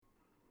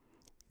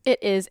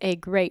It is a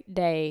great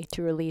day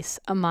to release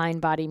a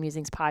Mind Body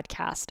Musings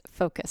podcast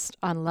focused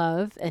on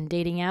love and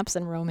dating apps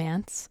and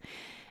romance.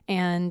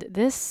 And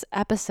this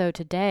episode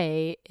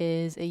today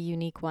is a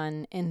unique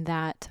one in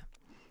that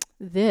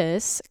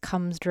this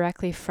comes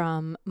directly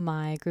from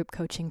my group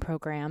coaching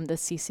program, the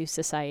Sisu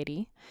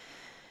Society.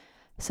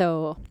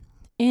 So,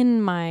 in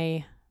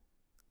my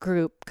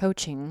group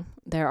coaching,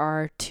 there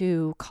are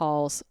 2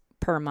 calls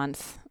per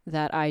month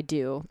that I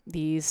do.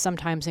 These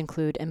sometimes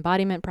include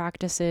embodiment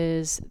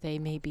practices. They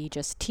may be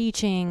just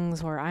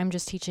teachings, or I'm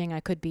just teaching.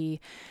 I could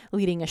be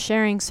leading a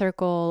sharing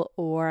circle,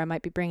 or I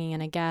might be bringing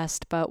in a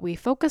guest, but we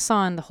focus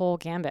on the whole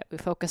gambit. We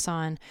focus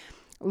on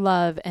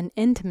love and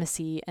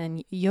intimacy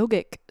and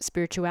yogic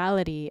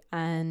spirituality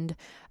and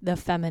the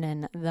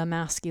feminine, the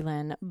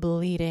masculine,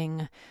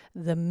 bleeding,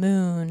 the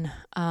moon,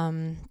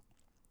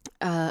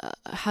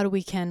 how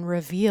we can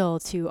reveal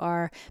to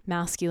our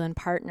masculine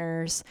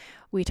partners.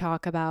 We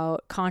talk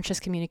about conscious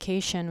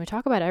communication. We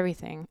talk about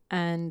everything.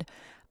 And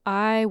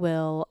I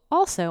will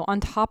also, on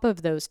top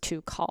of those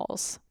 2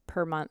 calls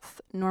per month,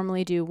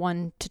 normally do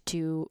 1 to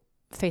 2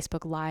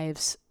 Facebook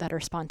Lives that are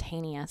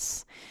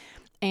spontaneous.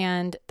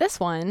 And this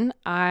one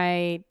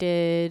I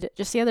did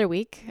just the other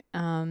week,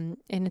 and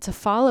it's a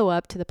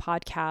follow-up to the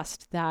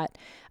podcast that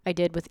I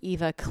did with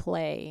Eva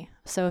Clay.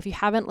 So if you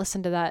haven't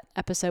listened to that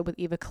episode with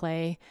Eva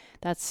Clay,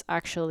 that's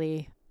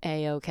actually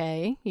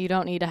A-okay. You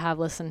don't need to have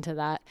listened to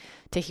that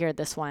to hear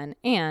this one,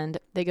 and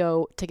they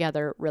go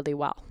together really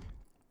well.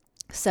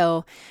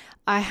 So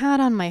I had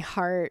on my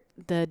heart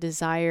the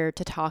desire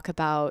to talk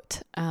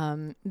about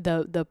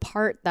the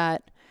part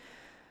that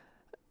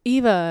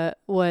Eva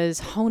was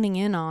honing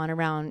in on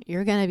around,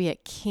 you're going to be a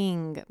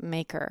king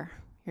maker.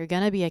 You're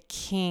going to be a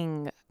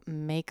king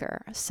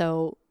maker.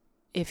 So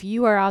if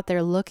you are out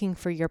there looking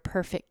for your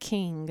perfect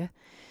king,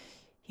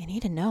 you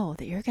need to know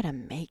that you're going to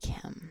make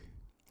him.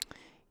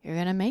 You're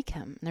going to make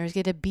him. There's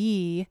going to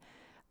be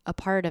a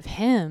part of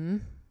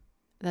him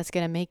that's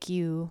going to make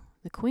you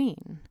the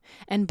queen.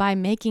 And by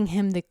making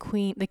him by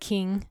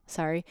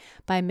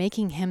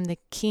making him the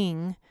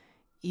king,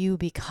 you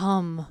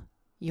become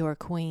your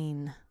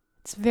queen.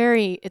 It's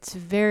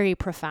very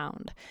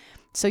profound.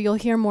 So you'll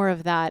hear more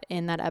of that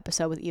in that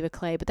episode with Eva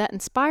Clay, but that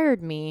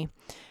inspired me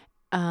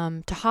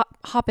to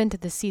hop into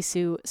the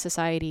Sisu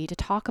Society to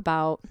talk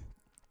about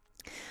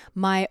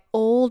my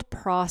old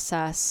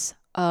process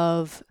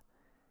of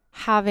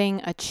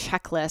having a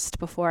checklist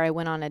before I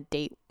went on a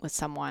date with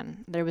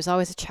someone. There was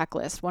always a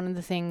checklist. One of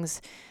the things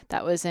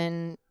that was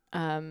in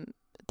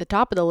the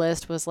top of the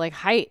list was like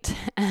height,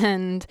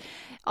 and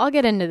I'll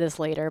get into this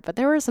later, but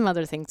there were some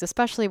other things,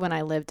 especially when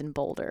I lived in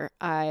Boulder.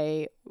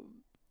 I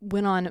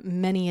went on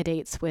many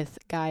dates with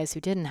guys who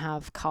didn't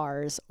have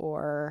cars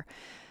or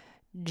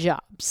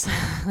jobs,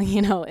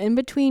 in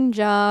between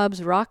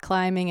jobs, rock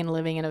climbing and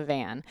living in a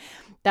van.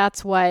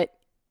 That's what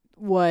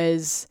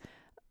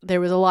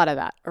there was a lot of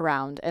that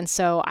around. And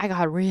so I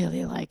got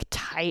really like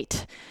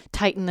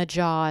tighten the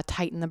jaw,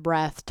 tighten the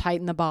breath,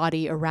 tighten the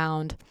body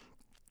around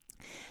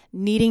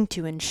needing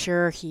to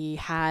ensure he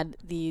had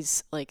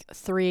these like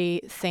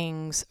 3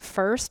 things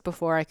first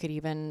before I could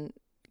even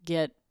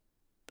get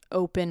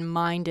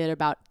open-minded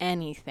about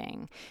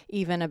anything,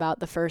 even about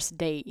the first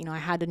date. I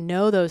had to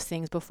know those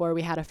things before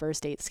we had a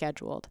first date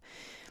scheduled.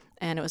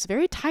 And it was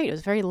very tight. It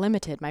was very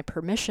limited. My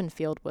permission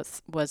field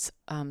was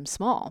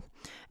small.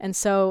 And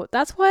so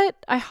that's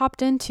what I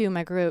hopped into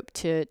my group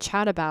to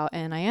chat about.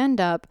 And I end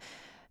up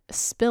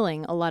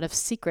spilling a lot of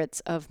secrets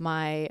of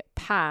my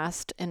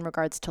past in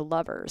regards to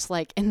lovers.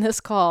 Like in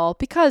this call,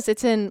 because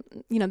it's in,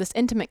 this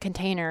intimate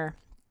container,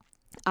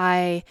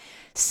 I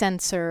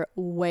censor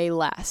way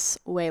less.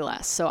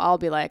 So I'll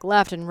be like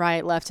left and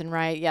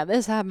right. Yeah,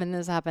 this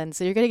happened.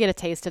 So you're going to get a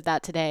taste of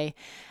that today.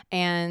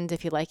 And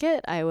if you like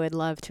it, I would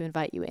love to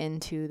invite you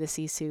into the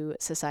Sisu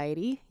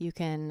Society. You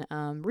can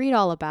read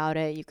all about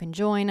it. You can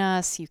join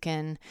us. You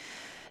can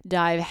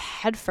dive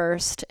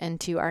headfirst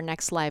into our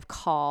next live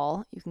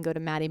call. You can go to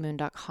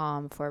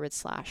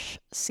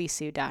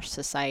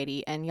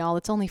maddiemoon.com/Sisu-society. And y'all,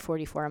 it's only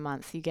 $44 a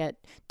month. You get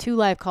 2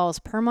 live calls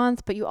per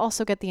month, but you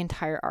also get the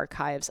entire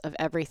archives of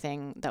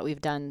everything that we've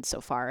done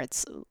so far.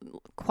 It's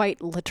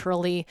quite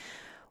literally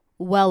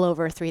well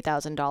over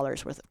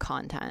 $3,000 worth of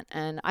content.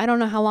 And I don't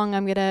know how long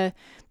I'm going to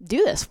do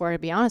this for, to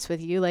be honest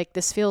with you. Like,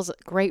 this feels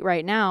great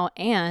right now,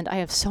 and I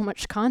have so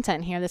much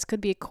content here. This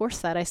could be a course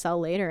that I sell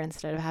later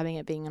instead of having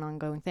it being an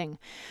ongoing thing.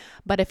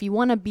 But if you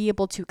want to be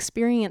able to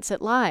experience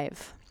it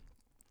live,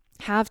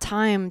 have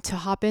time to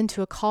hop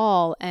into a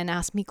call and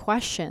ask me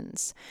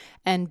questions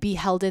and be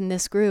held in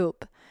this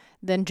group,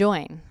 then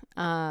join.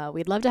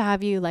 We'd love to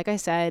have you, like I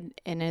said,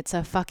 and it's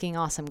a fucking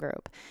awesome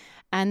group.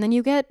 And then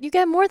you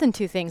get more than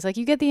 2 things. Like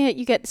you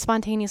get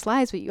spontaneous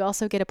lives, but you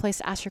also get a place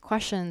to ask your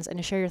questions and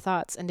to share your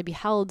thoughts and to be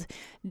held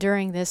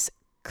during this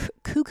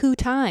cuckoo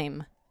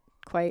time.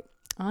 Quite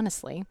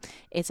honestly,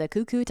 it's a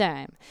cuckoo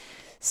time.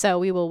 So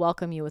we will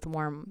welcome you with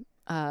warm,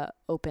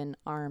 open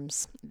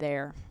arms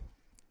there.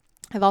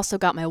 I've also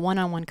got my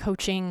one-on-one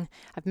coaching.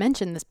 I've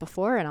mentioned this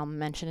before and I'll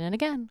mention it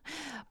again.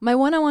 My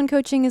one-on-one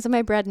coaching is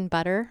my bread and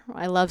butter.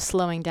 I love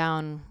slowing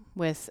down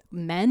with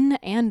men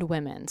and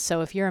women.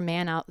 So if you're a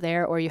man out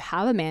there, or you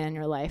have a man in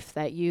your life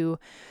that you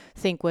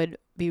think would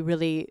be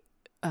really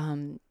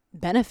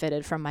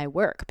benefited from my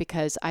work,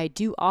 because I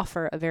do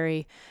offer a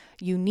very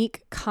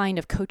unique kind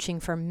of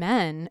coaching for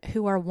men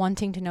who are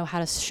wanting to know how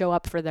to show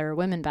up for their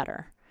women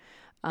better.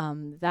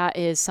 That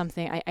is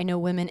something I know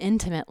women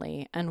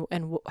intimately, and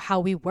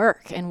how we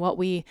work and what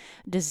we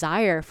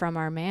desire from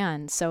our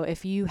man. So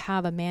if you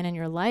have a man in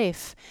your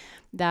life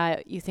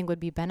that you think would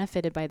be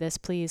benefited by this,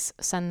 please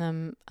send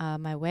them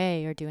my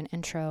way, or do an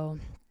intro,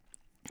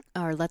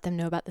 or let them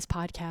know about this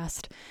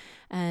podcast.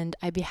 And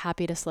I'd be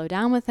happy to slow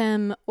down with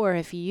them. Or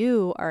if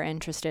you are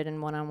interested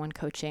in one-on-one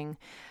coaching,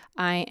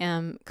 I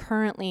am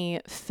currently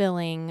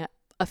filling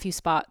a few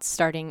spots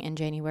starting in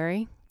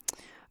January.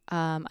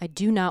 I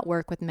do not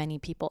work with many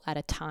people at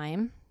a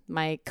time.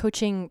 My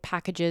coaching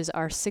packages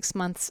are 6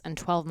 months and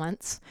 12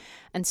 months.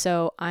 And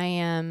so I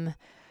am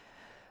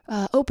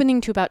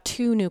opening to about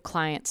 2 new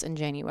clients in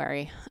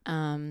January.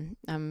 I'm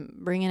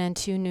bringing in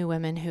 2 new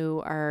women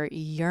who are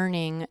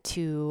yearning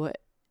to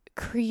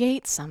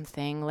create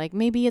something, like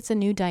maybe it's a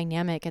new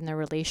dynamic in their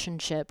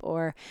relationship,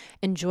 or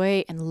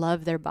enjoy and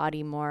love their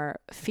body more,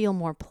 feel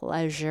more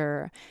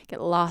pleasure, get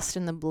lost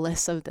in the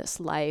bliss of this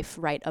life,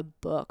 write a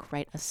book,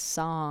 write a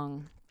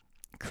song,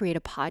 create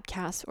a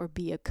podcast, or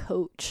be a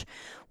coach.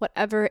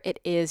 Whatever it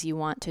is you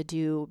want to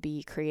do,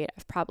 be creative.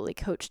 I've probably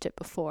coached it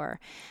before.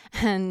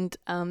 And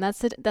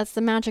that's it. That's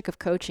the magic of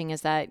coaching,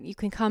 is that you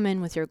can come in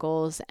with your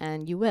goals,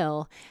 and you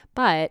will,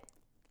 but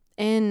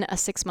in a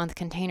 6-month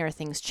container,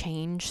 things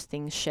change,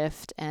 things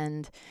shift,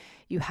 and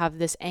you have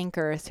this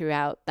anchor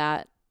throughout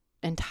that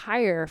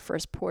entire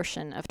first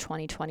portion of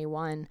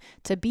 2021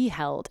 to be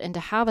held and to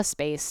have a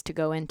space to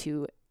go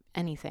into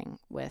anything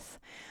with.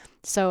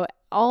 So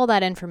all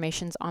that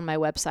information's on my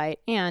website,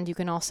 and you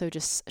can also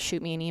just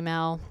shoot me an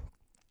email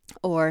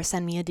or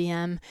send me a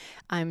DM.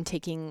 I'm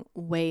taking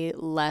way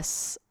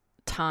less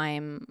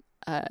time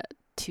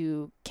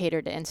to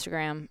cater to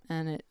Instagram,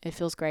 and it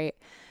feels great.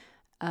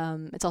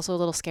 It's also a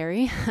little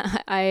scary.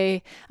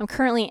 I'm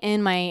currently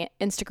in my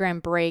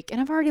Instagram break,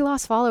 and I've already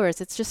lost followers.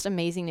 It's just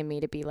amazing to me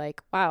to be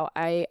like, wow,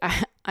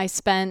 I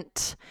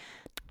spent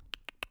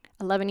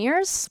 11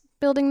 years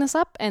building this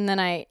up, and then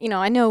I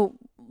know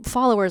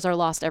followers are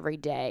lost every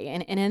day,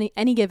 and in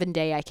any given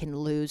day I can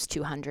lose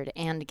 200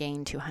 and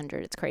gain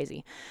 200. It's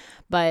crazy.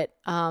 But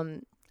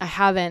I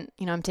haven't,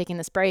 I'm taking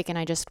this break, and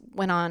I just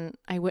went and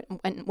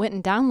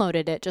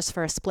downloaded it just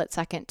for a split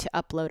second to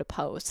upload a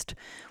post,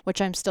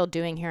 which I'm still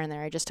doing here and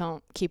there. I just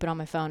don't keep it on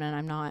my phone, and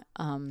I'm not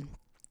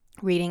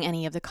reading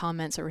any of the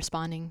comments or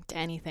responding to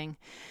anything.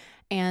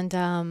 And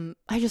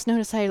I just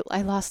noticed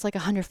I lost like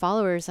 100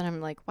 followers, and I'm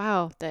like,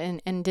 wow,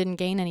 and didn't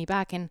gain any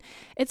back. And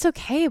it's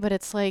okay, but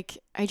it's like,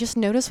 I just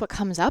notice what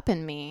comes up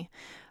in me.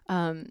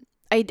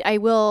 I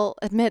will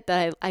admit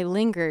that I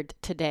lingered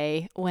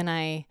today when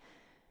I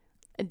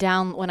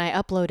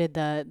uploaded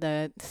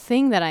the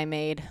thing that I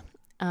made.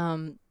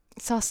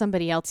 Saw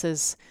somebody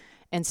else's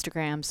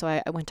Instagram, so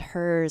I went to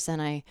hers,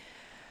 and I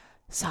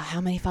saw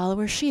how many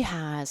followers she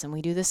has, and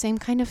we do the same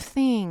kind of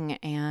thing,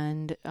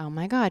 and oh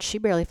my god, she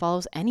barely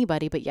follows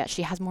anybody, but yet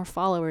she has more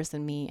followers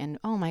than me, and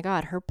oh my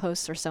god, her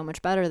posts are so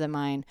much better than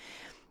mine.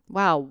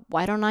 Wow,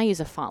 why don't I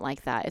use a font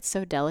like that? It's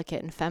so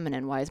delicate and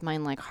feminine. Why is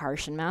mine like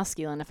harsh and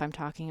masculine if I'm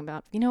talking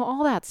about,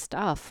 all that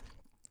stuff?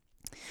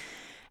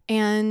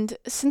 And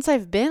since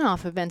I've been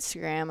off of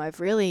Instagram,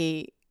 I've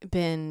really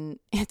been,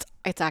 it's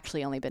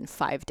actually only been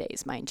 5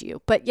 days, mind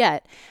you, but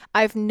yet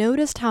I've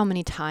noticed how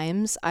many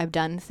times I've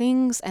done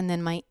things and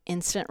then my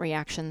instant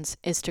reactions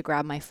is to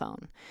grab my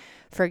phone.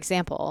 For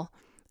example,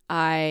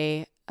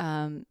 I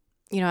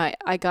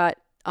got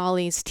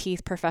Ollie's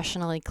teeth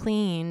professionally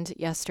cleaned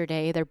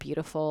yesterday. They're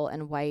beautiful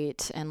and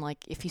white, and like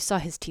if you saw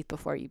his teeth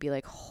before, you'd be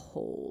like,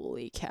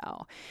 holy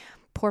cow.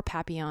 Poor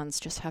Papillons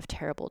just have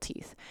terrible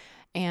teeth.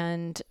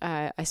 And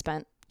I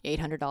spent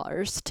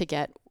 $800 to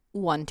get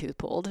one tooth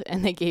pulled,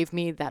 and they gave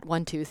me that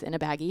one tooth in a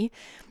baggie.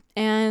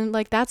 And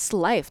like, that's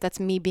life.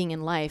 That's me being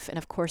in life. And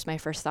of course, my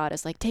first thought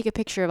is like, take a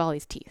picture of all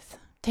these teeth.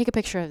 Take a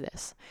picture of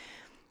this.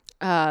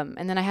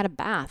 And then I had a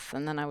bath,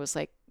 and then I was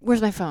like,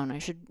 where's my phone? I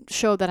should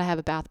show that I have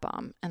a bath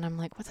bomb. And I'm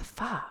like, what the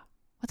fuck?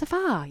 What the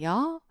fuck,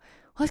 y'all?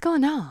 What's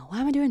going on?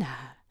 Why am I doing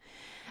that?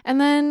 And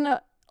then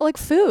like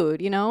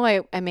food,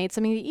 I made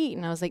something to eat,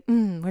 and I was like,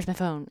 where's my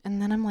phone?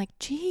 And then I'm like,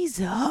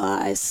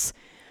 Jesus,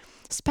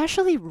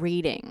 especially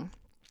reading.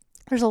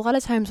 There's a lot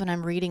of times when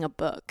I'm reading a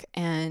book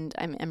and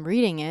I'm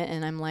reading it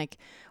and I'm like,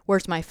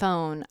 where's my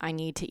phone? I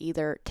need to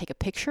either take a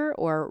picture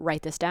or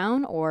write this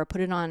down or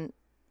put it on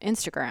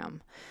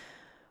Instagram.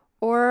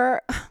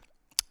 Or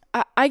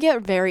I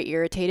get very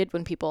irritated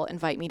when people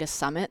invite me to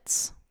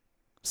summits.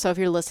 So if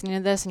you're listening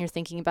to this and you're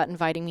thinking about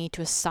inviting me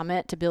to a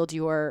summit to build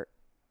your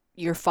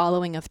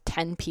following of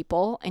 10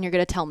 people, and you're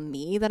going to tell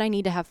me that I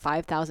need to have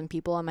 5,000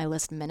 people on my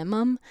list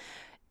minimum,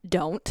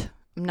 don't.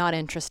 I'm not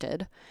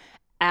interested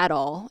at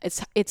all.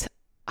 It's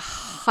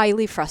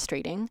highly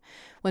frustrating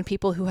when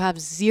people who have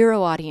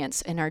zero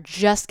audience and are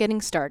just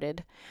getting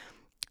started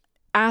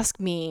ask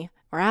me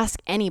or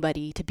ask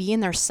anybody to be in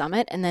their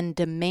summit and then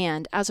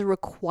demand as a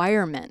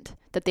requirement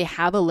that they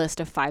have a list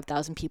of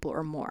 5,000 people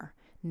or more.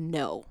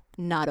 No,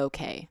 not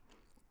okay.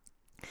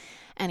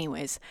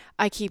 Anyways,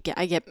 I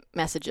get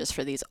messages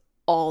for these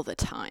all the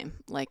time.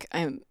 Like,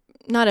 I'm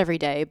not every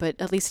day, but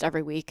at least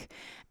every week.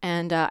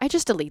 And I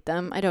just delete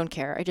them. I don't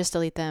care. I just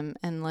delete them.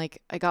 And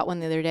like, I got one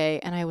the other day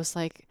and I was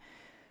like,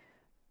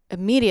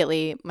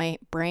 immediately my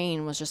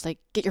brain was just like,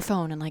 get your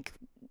phone and like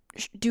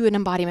do an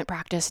embodiment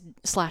practice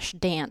 /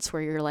 dance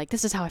where you're like,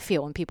 this is how I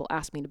feel when people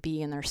ask me to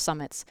be in their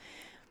summits.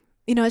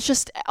 You know, it's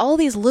just all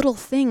these little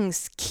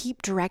things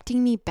keep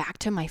directing me back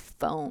to my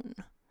phone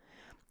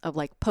of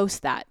like,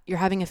 post that. You're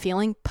having a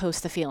feeling,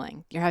 post the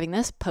feeling. You're having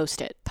this, post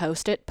it,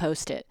 post it,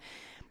 post it.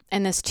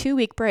 And this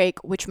 2-week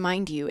break, which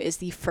mind you, is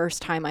the first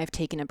time I've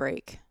taken a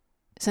break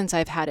since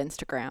I've had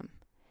Instagram.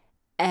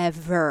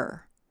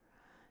 Ever.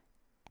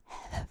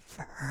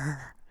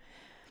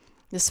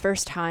 This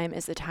first time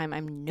is the time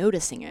I'm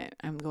noticing it.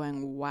 I'm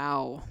going,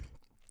 wow,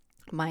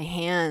 my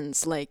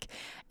hands, like,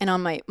 and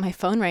on my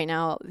phone right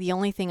now, the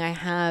only thing I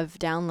have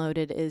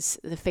downloaded is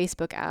the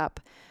Facebook app.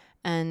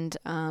 And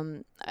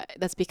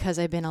that's because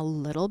I've been a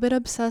little bit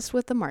obsessed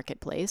with the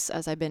marketplace.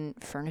 As I've been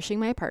furnishing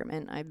my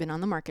apartment, I've been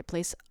on the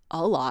marketplace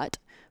a lot,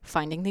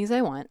 finding things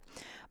I want.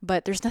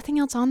 But there's nothing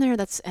else on there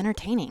that's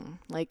entertaining.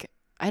 Like,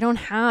 I don't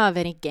have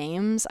any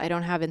games. I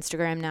don't have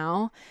Instagram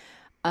now.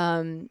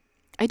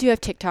 I do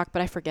have TikTok,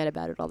 but I forget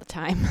about it all the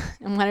time.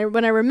 And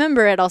when I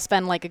remember it, I'll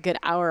spend like a good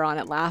hour on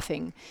it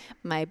laughing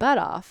my butt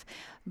off.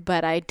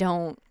 But I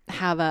don't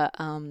have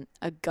a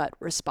gut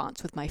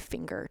response with my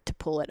finger to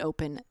pull it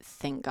open,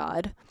 thank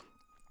God.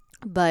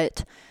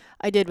 But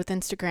I did with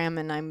Instagram,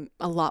 and I'm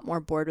a lot more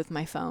bored with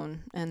my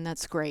phone, and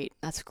that's great.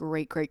 That's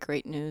great, great,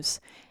 great news.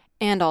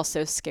 And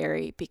also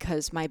scary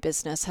because my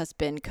business has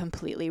been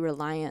completely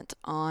reliant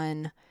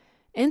on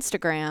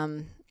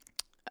Instagram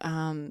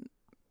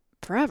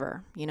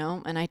forever, you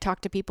know? And I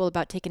talk to people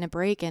about taking a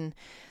break, and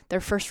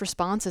their first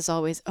response is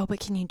always, oh, but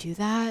can you do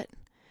that?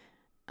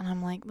 And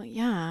I'm like, well,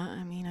 yeah,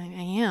 I mean,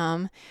 I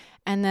am.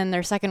 And then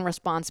their second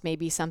response may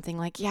be something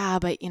like, yeah,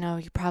 but, you know,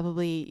 you'll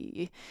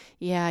probably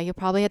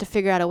have to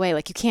figure out a way.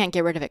 Like, you can't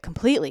get rid of it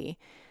completely.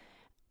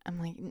 I'm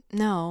like,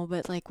 no,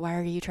 but like, why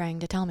are you trying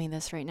to tell me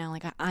this right now?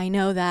 Like, I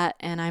know that,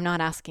 and I'm not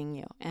asking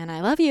you. And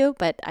I love you,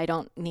 but I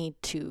don't need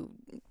to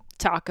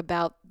talk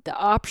about the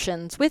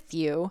options with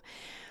you.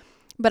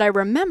 But I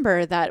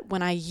remember that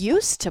when I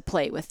used to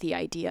play with the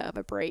idea of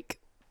a break,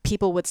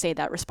 people would say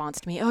that response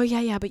to me, oh,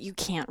 yeah, but you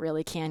can't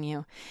really, can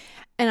you?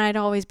 And I'd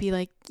always be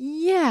like,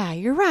 yeah,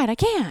 you're right, I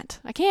can't.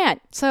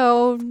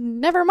 So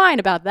never mind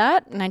about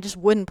that. And I just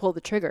wouldn't pull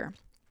the trigger.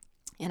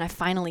 And I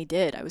finally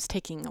did. I was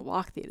taking a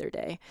walk the other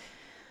day,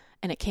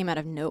 and it came out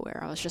of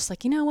nowhere. I was just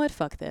like, you know what,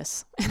 fuck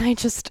this. And I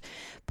just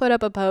put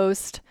up a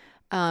post.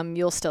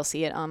 You'll still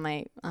see it on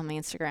my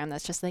Instagram.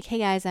 That's just like, hey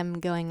guys, I'm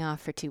going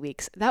off for 2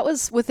 weeks. That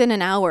was within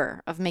an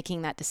hour of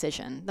making that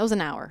decision. That was an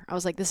hour. I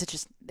was like,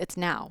 it's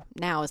now.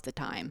 Now is the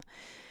time.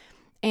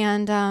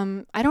 And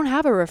I don't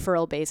have a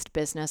referral-based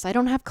business. I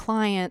don't have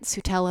clients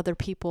who tell other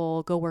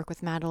people, go work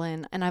with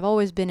Madeline. And I've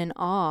always been in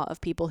awe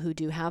of people who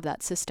do have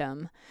that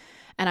system.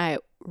 And I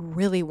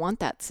really want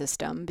that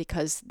system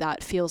because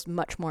that feels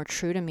much more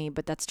true to me.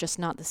 But that's just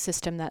not the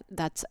system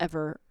that's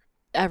ever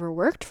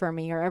worked for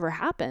me or ever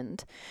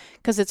happened,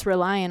 because it's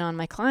relying on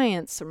my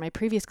clients or my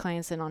previous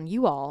clients and on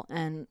you all.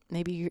 And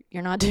maybe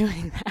you're not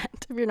doing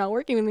that if you're not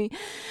working with me.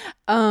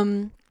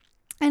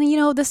 And, you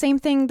know, the same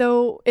thing,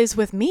 though, is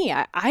with me.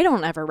 I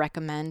don't ever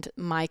recommend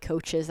my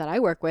coaches that I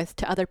work with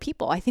to other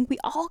people. I think we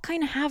all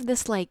kind of have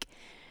this like,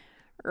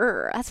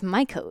 that's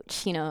my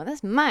coach, you know,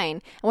 that's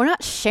mine. And we're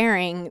not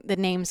sharing the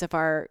names of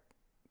our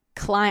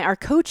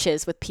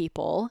coaches with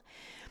people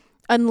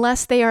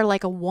unless they are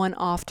like a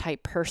one-off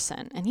type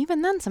person. And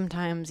even then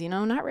sometimes, you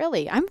know, not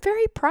really. I'm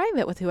very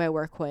private with who I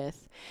work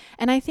with.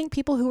 And I think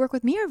people who work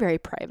with me are very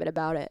private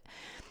about it.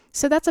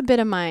 So that's a bit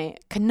of my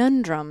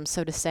conundrum,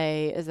 so to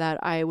say, is that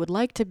I would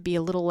like to be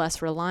a little less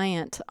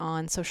reliant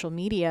on social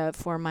media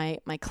for my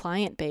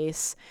client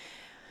base.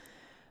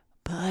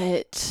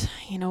 But,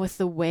 you know, with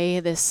the way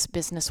this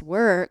business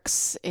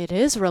works, it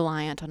is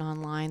reliant on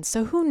online.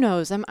 So who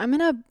knows? I'm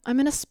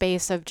in a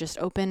space of just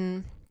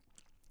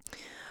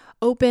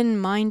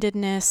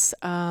open-mindedness.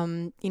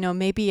 You know,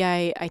 maybe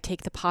I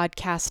take the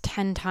podcast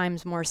 10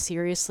 times more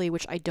seriously,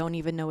 which I don't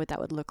even know what that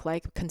would look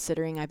like,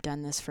 considering I've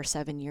done this for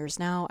 7 years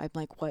now. I'm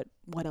like, what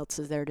else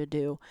is there to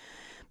do?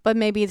 But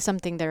maybe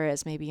something there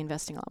is, maybe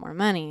investing a lot more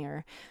money,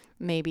 or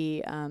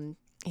maybe,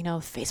 you know,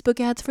 Facebook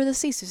ads for the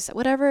CISOs,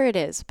 whatever it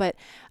is. But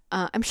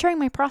I'm sharing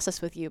my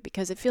process with you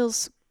because it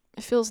feels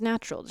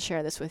natural to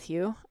share this with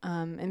you.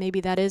 And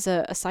maybe that is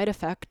a side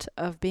effect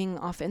of being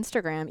off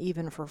Instagram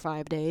even for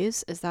 5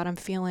 days, is that I'm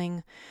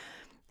feeling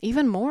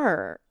even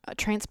more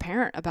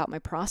transparent about my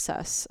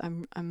process.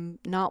 I'm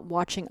not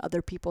watching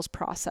other people's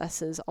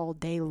processes all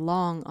day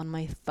long on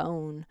my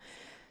phone.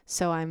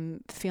 So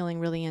I'm feeling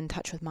really in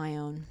touch with my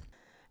own.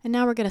 And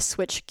now we're going to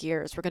switch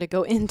gears. We're going to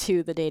go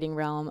into the dating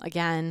realm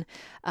again.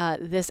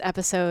 This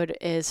episode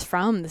is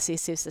from the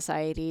Sisu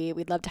Society.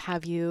 We'd love to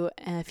have you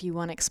if you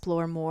want to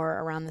explore more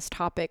around this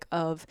topic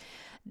of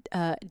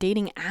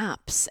dating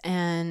apps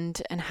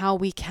and how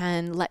we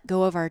can let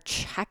go of our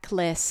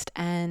checklist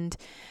and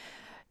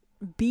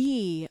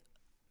be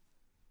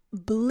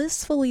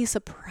blissfully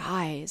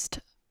surprised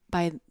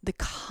by the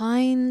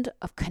kind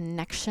of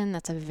connection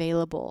that's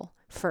available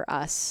for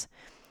us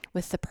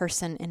with the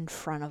person in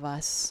front of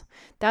us.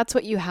 That's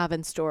what you have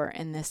in store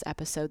in this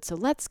episode. So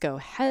let's go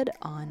head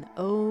on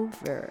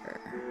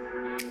over.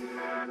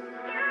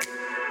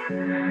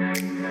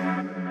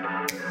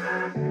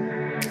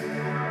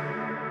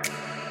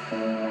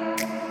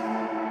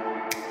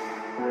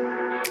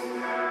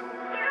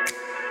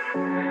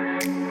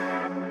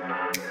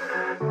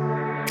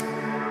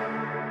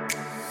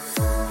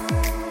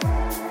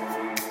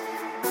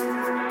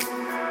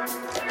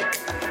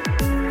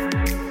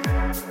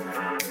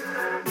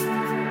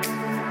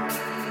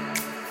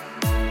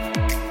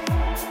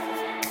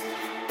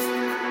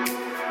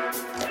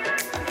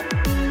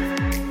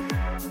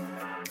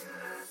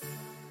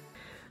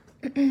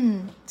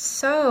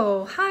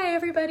 So, hi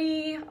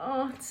everybody.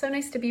 Oh, it's so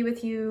nice to be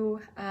with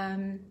you.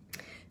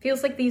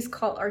 Feels like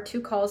our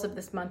two calls of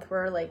this month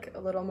were like a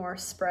little more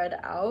spread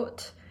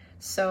out.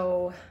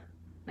 So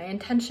I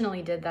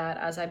intentionally did that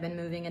as I've been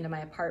moving into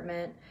my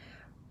apartment.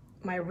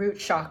 My root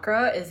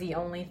chakra is the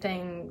only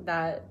thing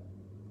that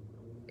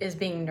is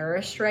being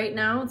nourished right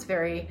now. It's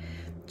very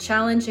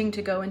challenging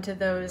to go into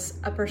those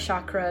upper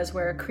chakras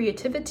where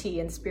creativity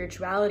and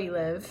spirituality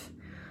live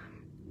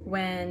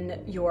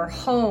when your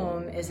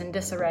home is in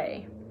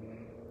disarray.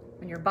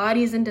 When your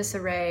body's in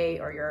disarray,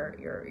 or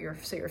your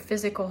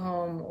physical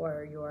home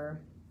or your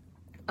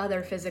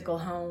other physical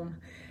home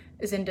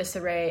is in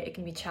disarray, it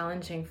can be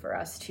challenging for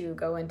us to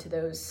go into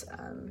those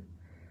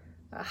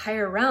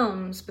higher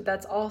realms. But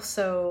that's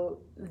also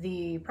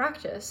the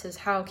practice: is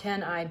how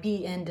can I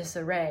be in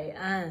disarray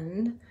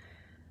and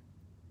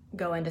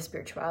go into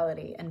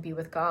spirituality and be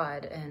with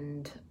God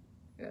and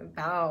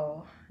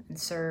bow and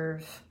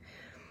serve.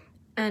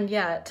 And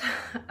yet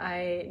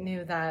I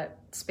knew that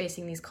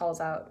spacing these calls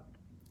out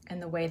in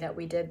the way that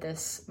we did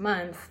this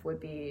month would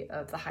be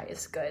of the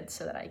highest good,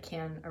 so that I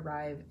can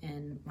arrive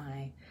in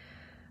my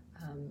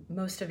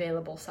most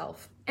available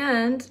self.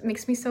 And it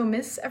makes me so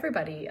miss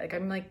everybody.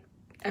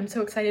 I'm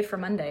so excited for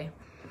Monday.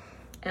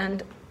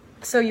 And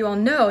so you all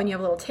know, and you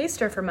have a little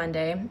taster for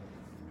Monday,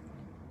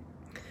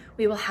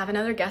 we will have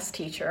another guest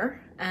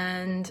teacher.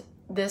 And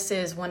this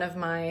is one of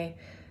my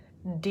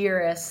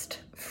dearest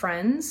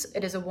friends.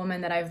 It is a woman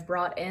that I've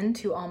brought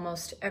into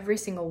almost every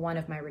single one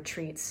of my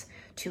retreats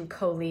to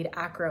co-lead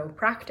acro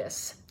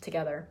practice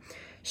together.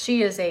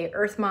 She is a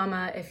earth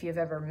mama. If you've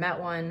ever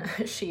met one,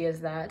 she is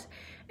that.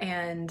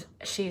 And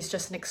she's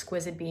just an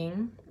exquisite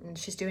being. And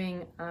she's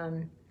doing,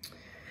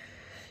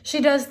 she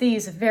does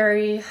these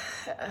very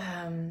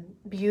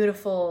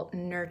beautiful,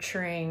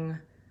 nurturing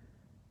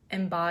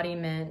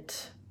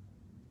embodiment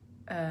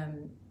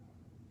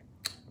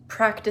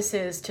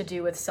practices to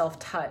do with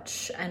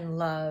self-touch and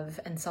love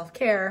and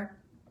self-care,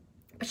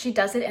 but she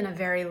does it in a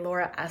very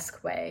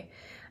Laura-esque way.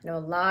 I know a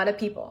lot of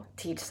people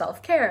teach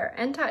self-care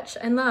and touch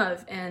and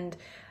love, and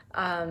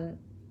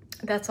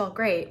that's all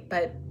great,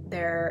 but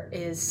there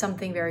is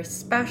something very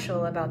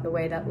special about the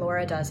way that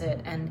Laura does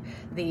it, and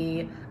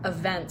the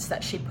events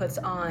that she puts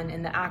on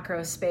in the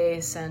acro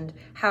space, and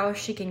how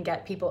she can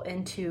get people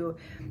into,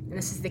 and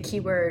this is the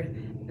key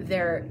word,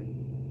 their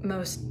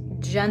most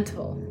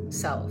gentle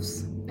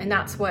selves. And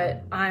that's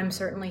what I'm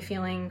certainly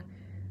feeling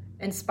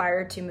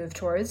inspired to move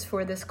towards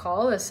for this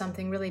call, is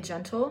something really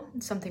gentle,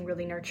 something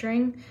really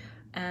nurturing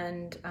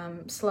and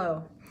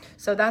slow.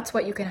 So that's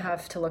what you can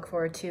have to look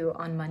forward to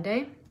on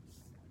Monday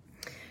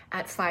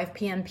at 5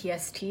 p.m.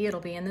 PST. It'll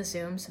be in the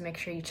Zoom, so make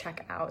sure you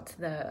check out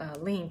the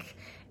link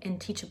in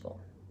Teachable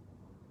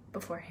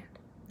beforehand.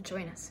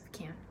 Join us if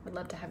you can. Would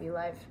love to have you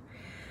live.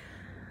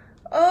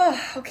 Oh,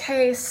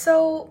 okay,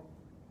 so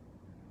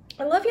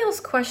I love y'all's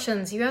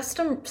questions. You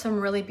asked some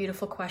really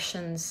beautiful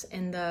questions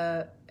in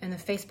the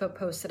Facebook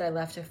post that I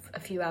left a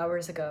few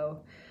hours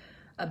ago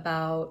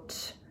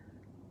about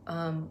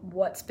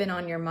what's been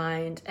on your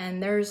mind.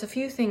 And there's a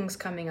few things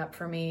coming up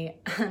for me,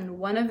 and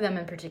one of them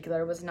in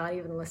particular was not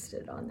even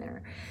listed on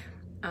there.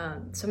 So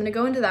I'm going to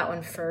go into that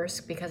one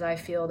first because I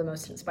feel the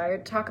most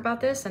inspired to talk about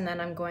this, and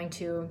then I'm going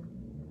to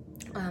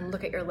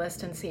look at your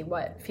list and see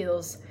what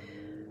feels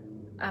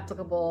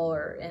applicable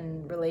or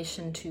in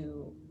relation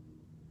to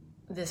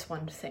this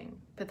one thing.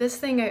 But this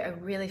thing I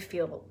really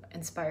feel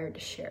inspired to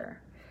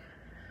share.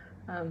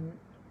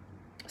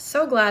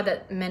 So glad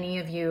that many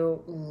of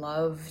you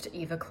loved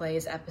Eva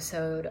Clay's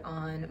episode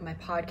on my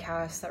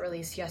podcast that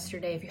released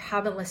yesterday. If you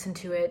haven't listened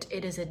to it,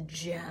 it is a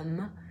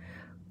gem.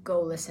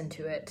 Go listen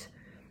to it.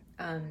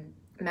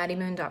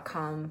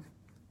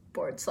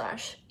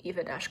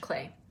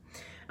 maddiemoon.com/Eva-Clay.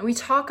 And we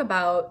talk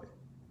about,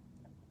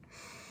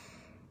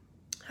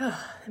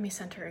 let me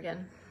center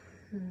again.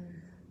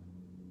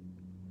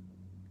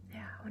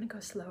 I want to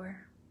go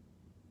slower.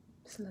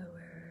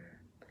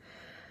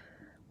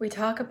 we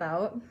talk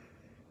about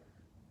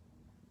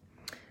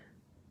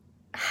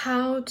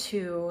how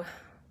to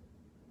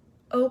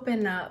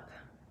open up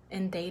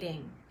in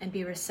dating and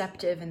be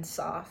receptive and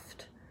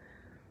soft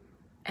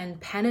and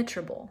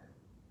penetrable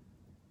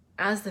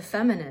as the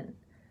feminine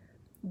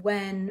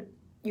when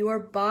your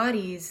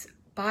body's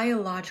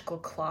biological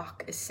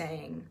clock is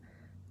saying,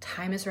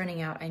 time is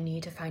running out, I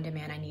need to find a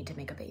man, I need to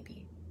make a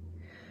baby.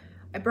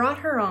 I brought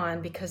her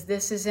on because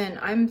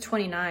I'm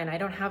 29, I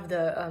don't have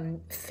the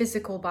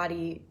physical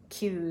body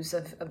cues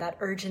of that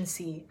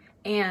urgency,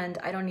 and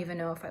I don't even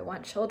know if I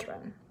want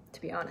children,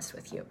 to be honest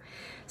with you.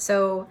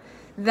 So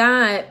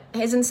that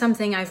isn't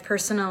something I've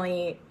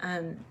personally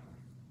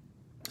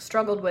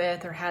struggled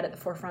with or had at the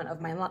forefront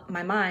of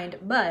my mind,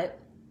 but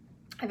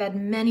I've had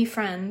many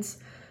friends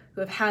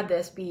who have had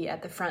this be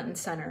at the front and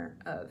center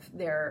of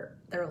their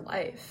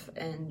life,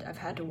 and I've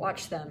had to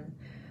watch them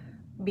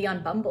be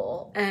on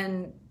Bumble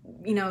and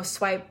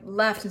swipe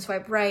left and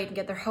swipe right and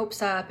get their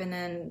hopes up, and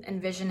then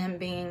envision him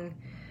being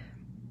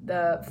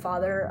the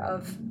father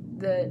of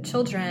the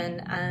children,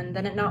 and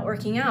then it not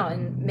working out.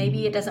 And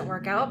maybe it doesn't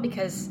work out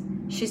because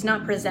she's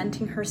not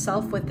presenting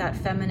herself with that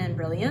feminine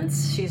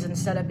brilliance. She's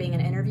instead of being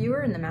an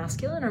interviewer in the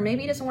masculine, or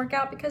maybe it doesn't work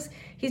out because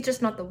he's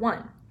just not the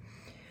one.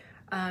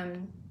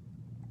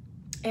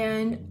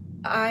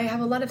 And I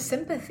have a lot of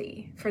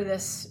sympathy for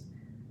this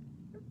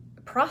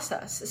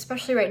process,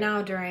 especially right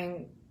now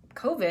during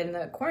COVID and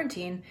the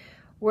quarantine.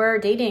 We're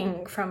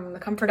dating from the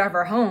comfort of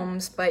our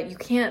homes, but you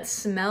can't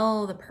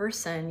smell the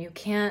person. You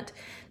can't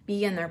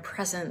be in their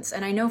presence.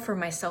 And I know for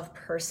myself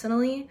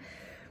personally,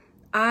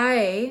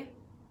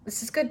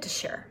 this is good to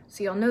share,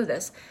 so you'll know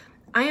this.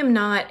 I'm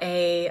not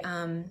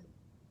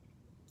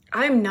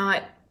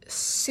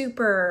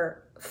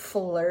super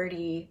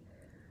flirty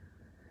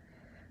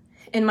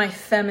in my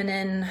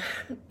feminine,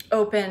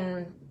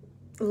 open,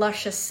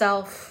 luscious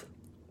self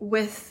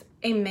with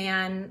a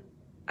man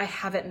I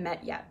haven't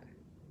met yet.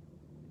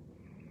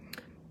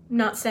 I'm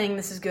not saying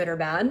this is good or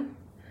bad.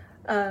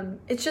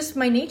 It's just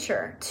my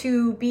nature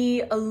to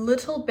be a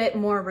little bit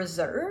more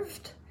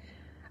reserved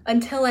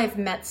until I've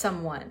met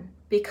someone,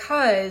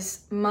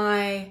 because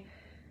my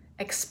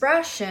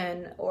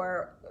expression,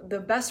 or the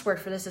best word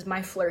for this is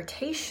my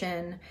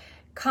flirtation,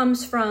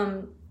 comes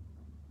from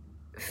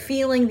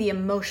feeling the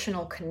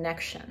emotional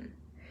connection.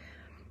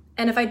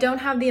 And if I don't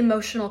have the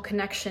emotional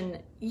connection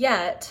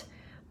yet,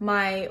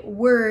 my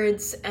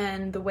words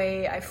and the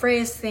way I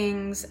phrase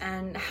things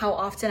and how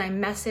often I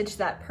message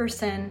that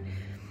person,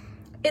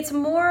 it's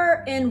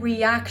more in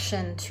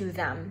reaction to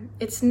them.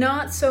 It's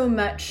not so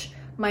much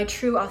my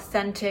true,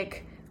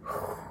 authentic,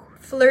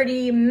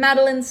 flirty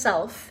Madeline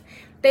self.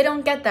 They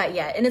don't get that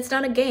yet. And it's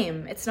not a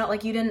game. It's not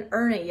like you didn't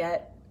earn it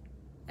yet.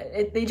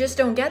 They just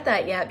don't get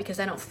that yet because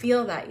I don't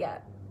feel that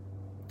yet.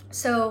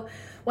 So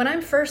when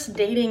I'm first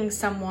dating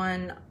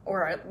someone,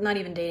 or not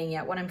even dating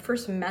yet, when I'm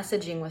first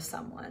messaging with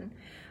someone,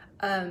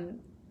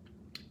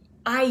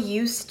 I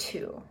used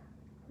to,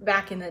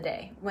 back in the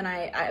day, when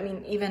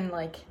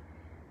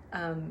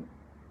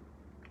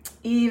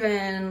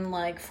even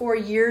like 4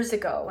 years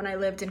ago when I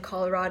lived in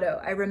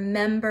Colorado, I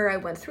remember I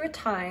went through a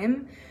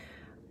time,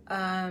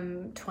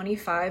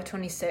 25,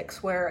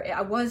 26, where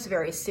I was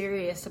very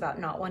serious about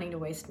not wanting to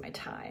waste my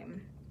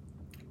time.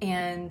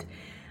 And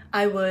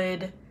I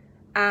would,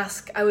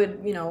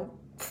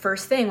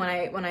 first thing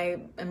when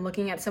I am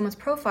looking at someone's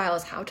profile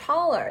is, how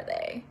tall are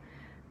they?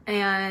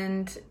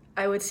 And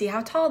I would see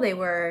how tall they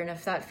were, and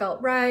if that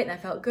felt right and I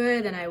felt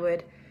good, and I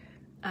would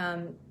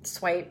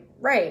swipe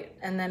right,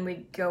 and then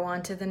we'd go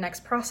on to the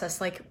next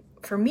process. Like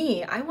for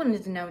me, I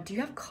wanted to know, do you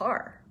have a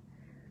car?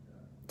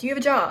 Do you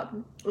have a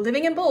job?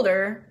 Living in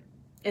Boulder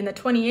in the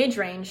 20 age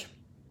range,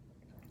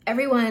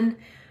 everyone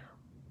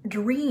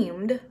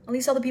dreamed, at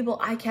least all the people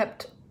I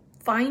kept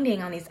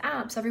finding on these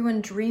apps,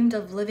 everyone dreamed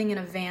of living in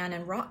a van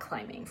and rock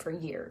climbing for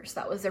years.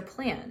 That was their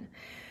plan.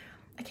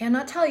 I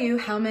cannot tell you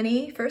how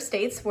many first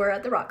dates were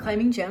at the rock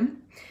climbing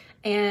gym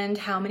and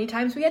how many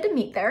times we had to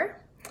meet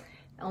there,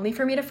 only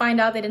for me to find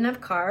out they didn't have a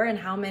car, and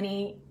how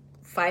many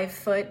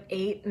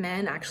 5'8"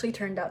 men actually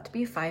turned out to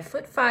be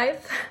 5'5".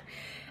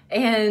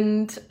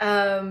 And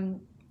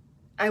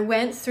I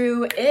went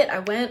through it. I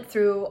went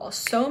through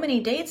so many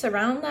dates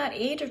around that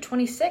age of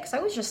 26. I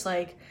was just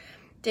like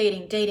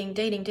dating.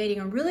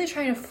 I'm really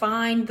trying to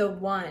find the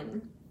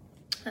one.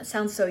 That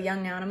sounds so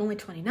young now, and I'm only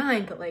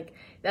 29, but like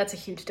that's a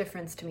huge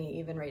difference to me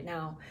even right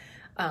now.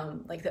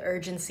 Like the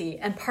urgency,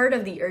 and part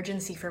of the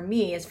urgency for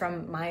me is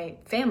from my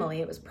family.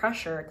 It was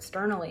pressure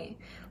externally.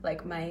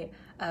 Like when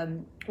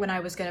I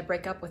was gonna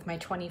break up with my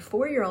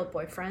 24-year-old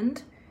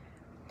boyfriend,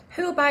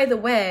 who, by the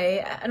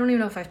way, I don't even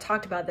know if I've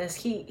talked about this,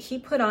 he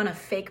put on a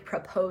fake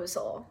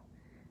proposal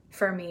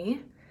for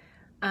me.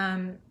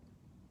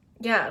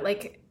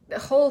 Like the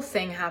whole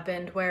thing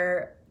happened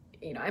where,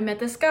 I met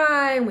this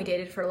guy and we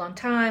dated for a long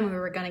time and we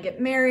were gonna get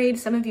married.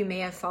 Some of you may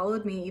have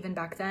followed me even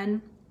back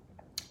then.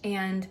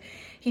 And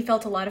he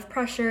felt a lot of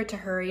pressure to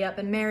hurry up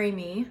and marry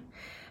me.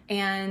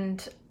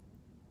 And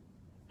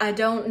I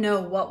don't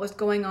know what was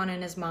going on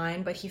in his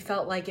mind, but he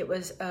felt like it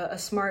was a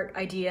smart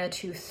idea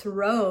to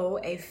throw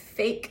a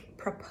fake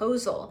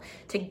proposal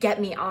to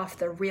get me off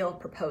the real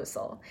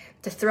proposal,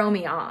 to throw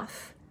me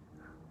off.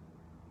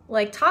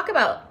 Like, talk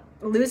about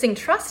losing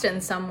trust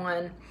in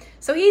someone.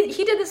 So he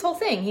did this whole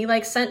thing. He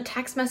like sent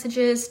text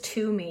messages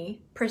to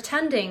me,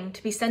 pretending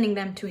to be sending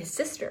them to his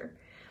sister.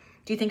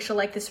 Do you think she'll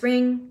like this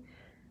ring?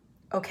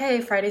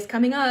 Okay, Friday's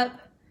coming up.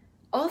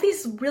 All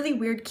these really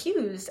weird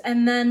cues.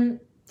 And then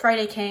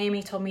Friday came,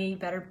 he told me, you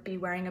better be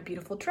wearing a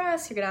beautiful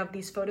dress. You're gonna have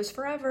these photos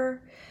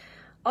forever.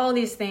 All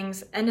these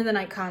things. End of the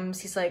night comes,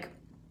 he's like,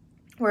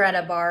 we're at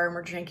a bar and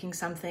we're drinking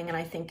something, and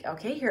I think,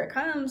 okay, here it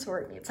comes.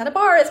 It's at a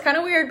bar, it's kind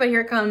of weird, but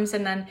here it comes.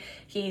 And then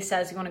he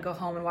says, you want to go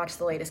home and watch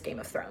the latest Game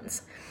of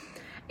Thrones.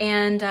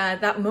 And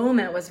that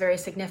moment was very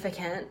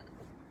significant,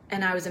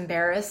 and I was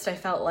embarrassed. I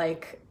felt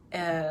like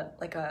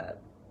a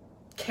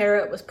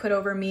carrot was put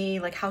over me,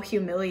 like how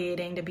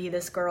humiliating to be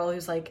this girl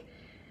who's like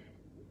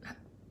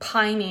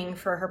pining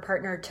for her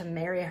partner to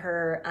marry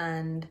her,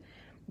 and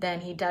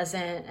then he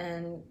doesn't.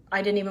 And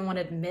I didn't even want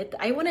to admit,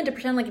 I wanted to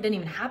pretend like it didn't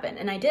even happen,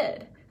 and I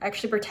did. I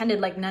actually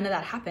pretended like none of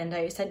that happened.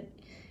 I said,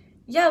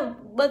 yeah,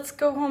 let's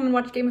go home and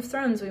watch Game of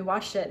Thrones. We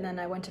watched it, and then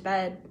I went to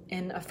bed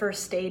in a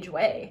first stage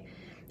way.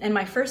 And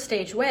my first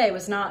stage way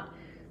was not,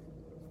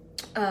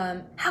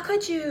 how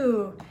could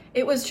you?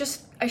 It was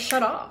just, I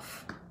shut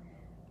off.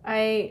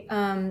 I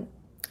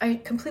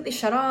completely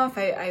shut off.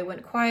 I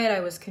went quiet. I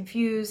was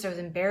confused. I was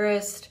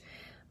embarrassed.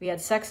 We had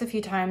sex a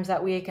few times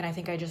that week, and I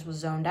think I just was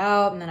zoned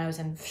out, and then I was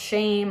in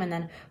shame, and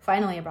then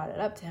finally I brought it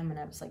up to him, and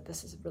I was like,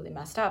 this is really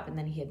messed up, and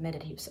then he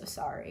admitted he was so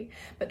sorry.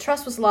 But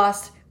trust was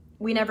lost.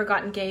 We never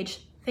got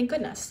engaged, thank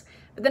goodness.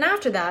 But then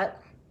after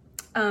that,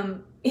 I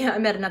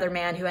met another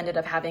man who ended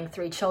up having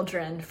 3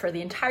 children for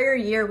the entire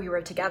year we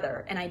were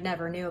together, and I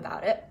never knew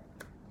about it.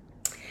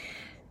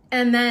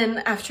 And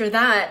then after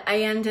that,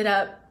 I ended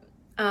up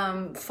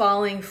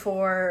falling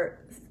for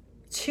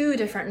 2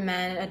 different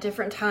men at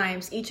different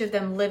times, each of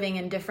them living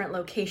in different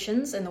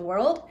locations in the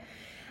world,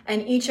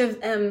 and each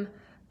of them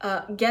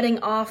getting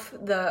off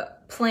the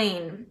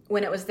plane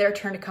when it was their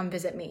turn to come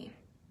visit me.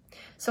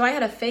 So I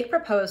had a fake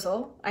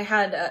proposal. I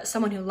had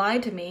someone who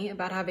lied to me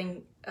about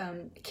having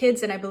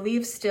kids, and I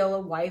believe still a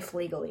wife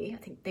legally. I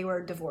think they were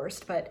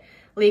divorced, but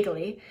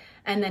legally.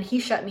 And then he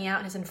shut me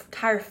out. His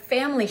entire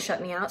family shut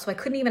me out, so I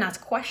couldn't even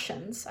ask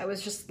questions. I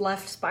was just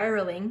left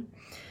spiraling.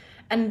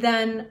 And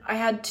then I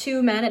had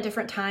 2 men at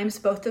different times,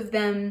 both of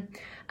them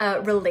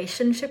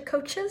relationship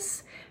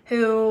coaches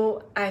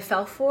who I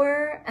fell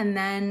for, and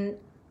then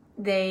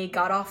they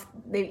got off.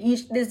 They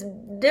each, there's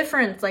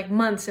different like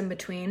months in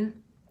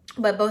between,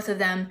 but both of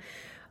them,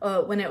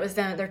 when it was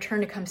their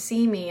turn to come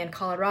see me in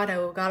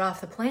Colorado, got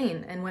off the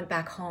plane and went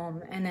back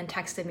home, and then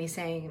texted me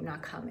saying, I'm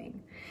not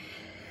coming.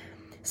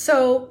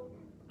 So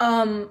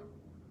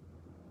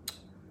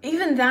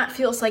even that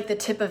feels like the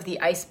tip of the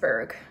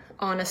iceberg.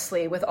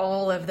 Honestly, with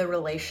all of the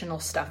relational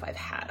stuff I've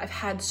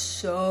had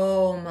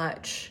so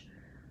much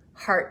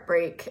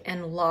heartbreak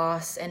and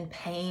loss and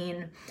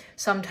pain.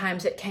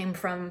 Sometimes it came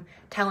from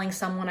telling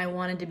someone I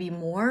wanted to be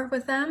more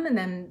with them, and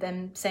then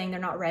them saying they're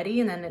not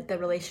ready, and then the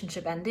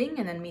relationship ending,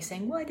 and then me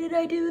saying, why did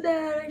I do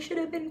that? I should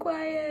have been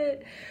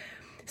quiet.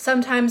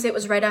 Sometimes it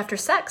was right after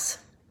sex.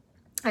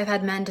 I've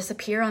had men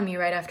disappear on me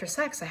right after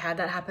sex. I had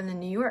that happen in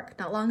New York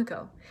not long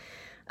ago.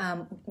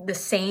 The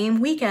same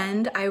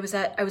weekend, I was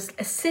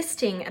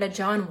assisting at a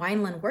John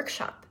Wineland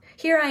workshop.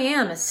 Here I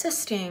am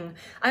assisting.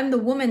 I'm the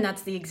woman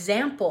that's the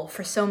example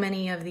for so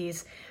many of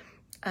these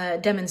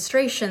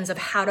demonstrations of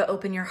how to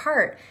open your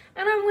heart.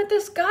 And I'm with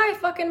this guy I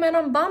fucking met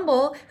on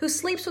Bumble who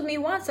sleeps with me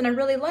once and I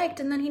really liked,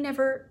 and then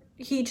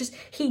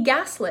he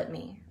gaslit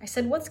me. I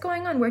said, what's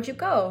going on? Where'd you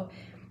go?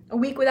 A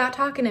week without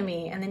talking to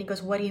me. And then he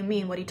goes, what do you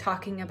mean? What are you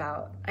talking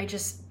about? I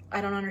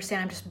don't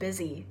understand. I'm just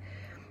busy.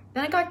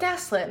 Then I got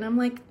gaslit, and I'm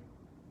like,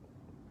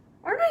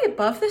 aren't I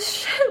above this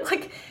shit?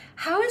 Like,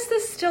 how is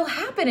this still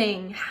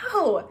happening?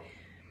 How?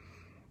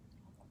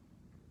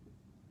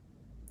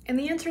 And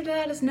the answer to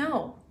that is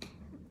no.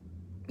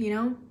 You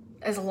know,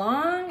 as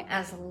long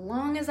as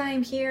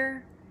I'm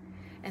here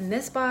in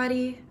this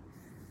body,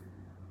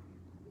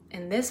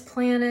 in this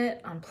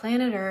planet, on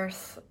planet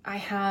Earth, I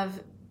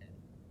have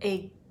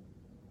a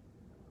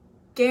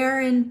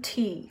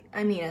guarantee,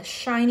 a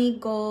shiny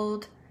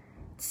gold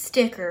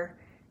sticker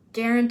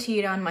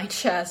guaranteed on my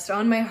chest,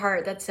 on my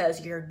heart, that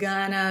says you're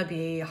gonna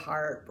be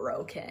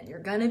heartbroken, you're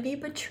gonna be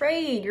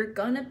betrayed, you're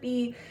gonna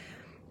be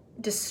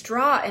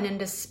distraught and in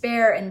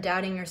despair and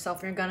doubting yourself,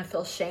 and you're gonna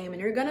feel shame,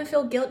 and you're gonna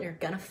feel guilt, and you're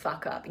gonna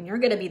fuck up, and you're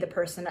gonna be the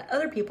person that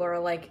other people are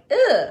like,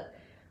 ugh,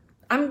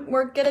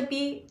 we're gonna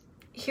be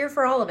here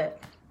for all of it.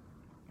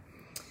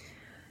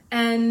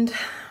 And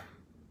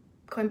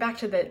going back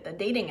to the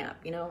dating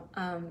app,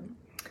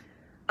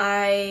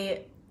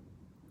 I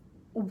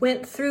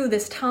went through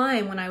this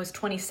time when I was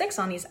 26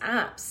 on these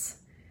apps,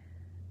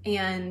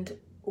 and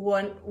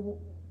I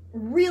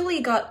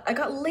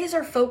got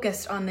laser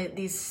focused on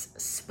these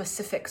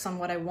specifics on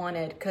what I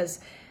wanted, because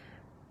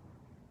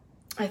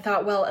I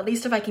thought, well, at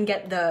least if I can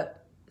get the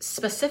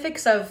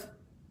specifics of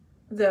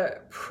the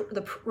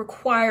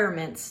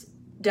requirements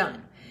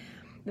done,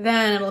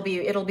 then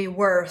it'll be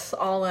worth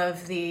all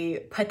of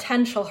the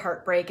potential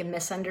heartbreak and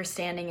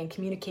misunderstanding and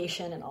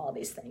communication and all of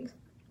these things.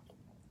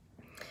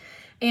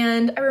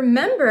 And I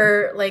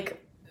remember,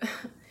 like,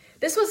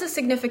 this was a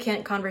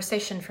significant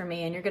conversation for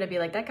me, and you're gonna be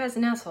like, that guy's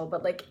an asshole,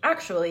 but like,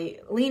 actually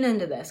lean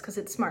into this because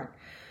it's smart.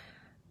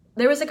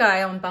 There was a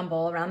guy on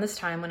Bumble around this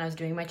time when I was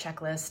doing my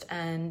checklist,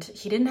 and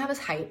he didn't have his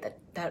height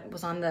that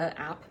was on the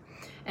app.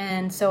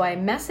 And so I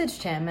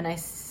messaged him and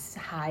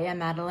hi, I'm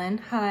Madeline.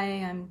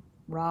 Hi, I'm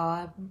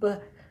Rob,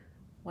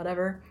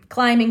 whatever.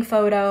 Climbing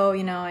photo,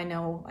 you know, I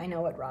know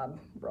what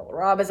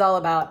Rob is all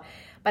about.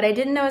 But I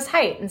didn't know his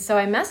height. And so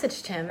I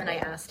messaged him and I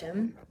asked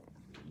him,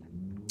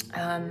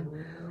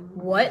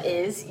 what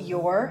is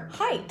your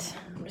height?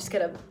 I'm just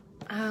gonna,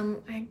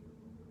 hold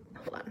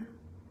on.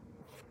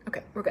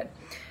 Okay, we're good.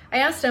 I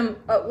asked him,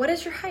 what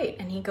is your height?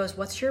 And he goes,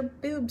 what's your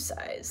boob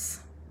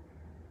size?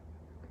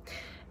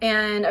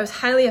 And I was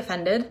highly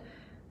offended.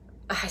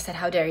 I said,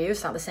 how dare you?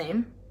 It's not the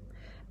same.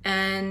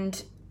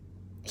 And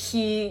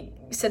he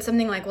said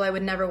something like, well, I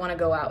would never want to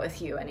go out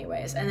with you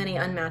anyways. And then he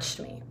unmatched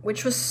me,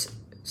 which was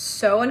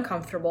so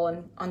uncomfortable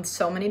and on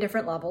so many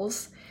different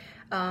levels.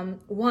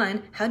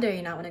 One, how dare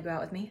you not want to go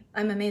out with me?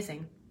 I'm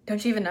amazing.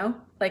 Don't you even know?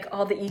 Like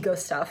all the ego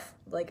stuff.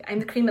 Like I'm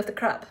the cream of the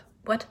crop.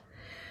 What?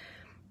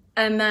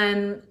 And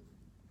then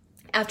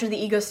after the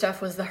ego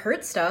stuff was the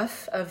hurt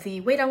stuff of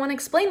the, wait, I want to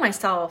explain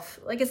myself.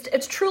 Like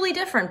it's truly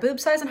different. Boob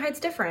size and height's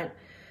different.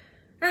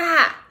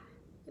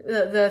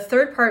 The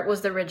third part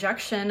was the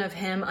rejection of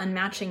him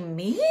unmatching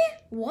me?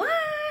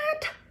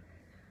 What?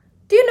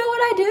 Do you know what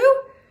I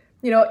do?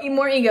 You know,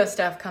 more ego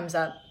stuff comes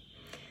up.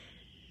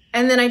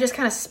 And then I just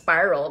kind of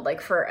spiraled,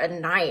 like for a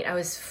night. I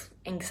was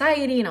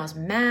anxiety and I was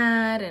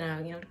mad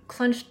and I,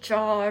 clenched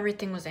jaw,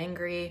 everything was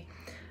angry.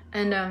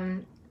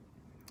 And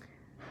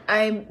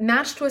I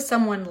matched with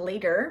someone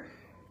later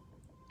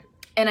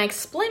and I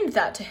explained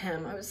that to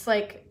him. I was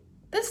like,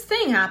 this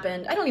thing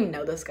happened. I don't even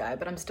know this guy,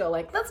 but I'm still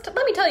like,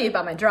 let me tell you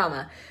about my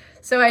drama.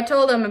 So I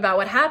told him about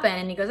what happened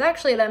and he goes,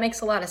 actually, that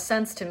makes a lot of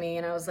sense to me.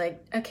 And I was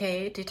like,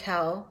 okay, do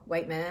tell,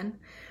 white man.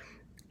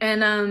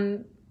 And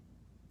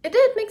it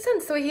did make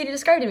sense the way he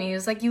described it to me. He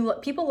was like,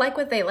 people like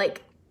what they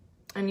like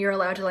and you're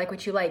allowed to like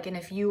what you like. And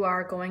if you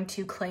are going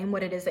to claim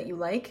what it is that you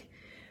like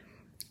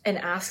and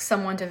ask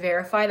someone to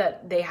verify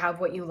that they have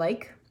what you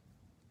like,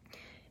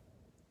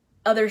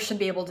 others should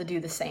be able to do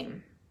the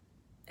same.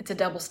 It's a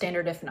double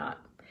standard if not.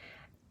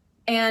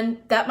 And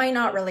that might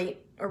not relate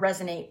or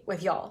resonate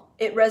with y'all.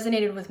 It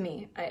resonated with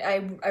me.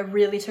 I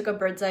really took a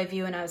bird's eye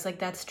view and I was like,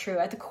 that's true.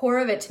 At the core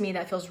of it, to me,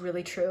 that feels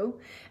really true.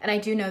 And I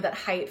do know that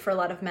height for a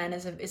lot of men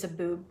is a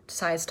boob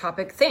size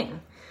topic thing.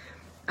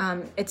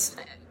 It's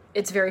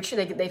very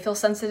true. They feel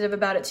sensitive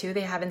about it too.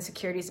 They have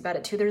insecurities about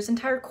it too. There's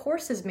entire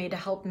courses made to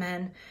help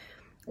men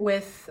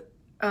with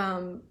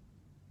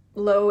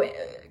low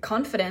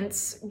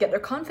confidence get their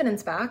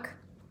confidence back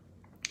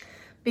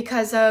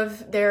because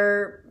of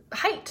their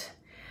height.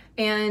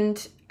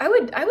 And I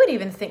would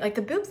even think like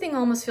the boob thing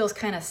almost feels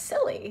kind of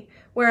silly,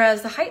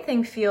 whereas the height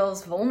thing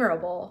feels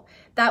vulnerable.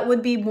 That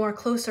would be more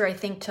closer, I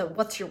think, to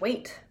what's your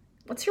weight?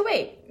 What's your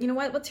weight? You know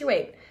what? What's your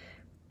weight?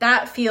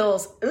 That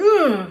feels,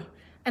 ugh.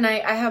 And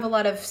I have a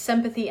lot of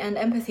sympathy and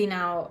empathy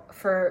now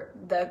for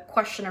the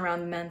question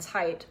around men's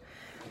height.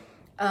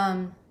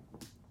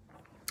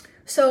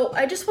 So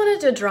I just wanted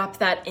to drop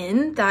that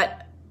in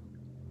that,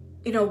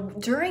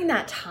 during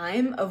that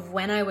time of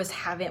when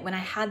I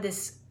had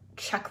this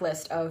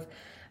checklist of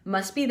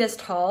must be this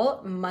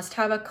tall, must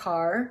have a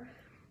car,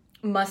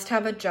 must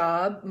have a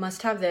job,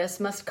 must have this,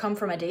 must come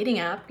from a dating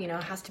app,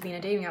 has to be in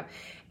a dating app.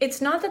 It's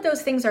not that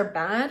those things are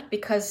bad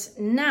because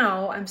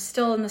now I'm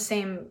still in the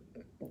same,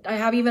 I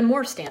have even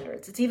more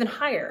standards. It's even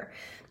higher,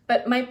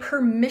 but my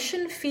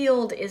permission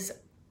field is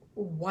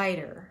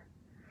wider.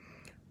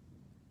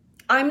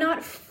 I'm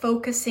not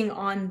focusing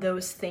on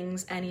those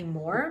things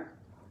anymore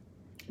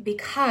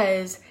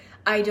because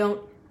I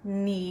don't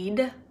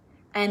need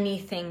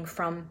anything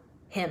from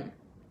him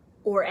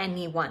or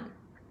anyone.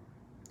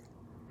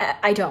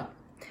 I don't.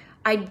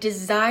 I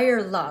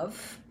desire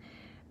love.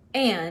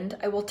 And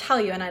I will tell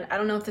you, and I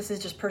don't know if this is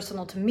just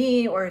personal to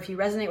me or if you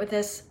resonate with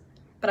this,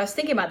 but I was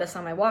thinking about this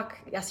on my walk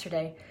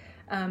yesterday.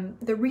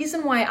 The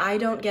reason why I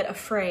don't get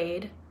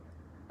afraid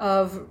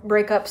of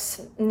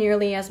breakups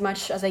nearly as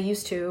much as I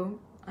used to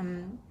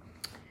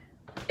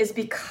is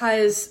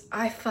because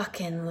I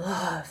fucking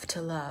love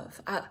to love.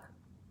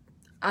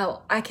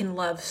 I can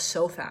love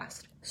so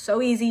fast,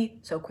 so easy,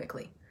 so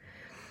quickly.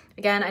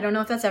 Again, I don't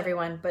know if that's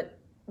everyone, but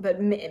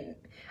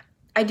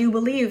I do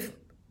believe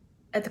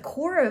at the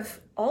core of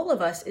all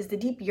of us is the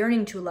deep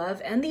yearning to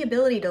love and the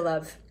ability to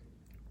love.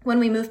 When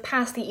we move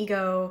past the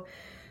ego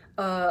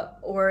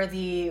or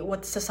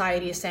what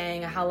society is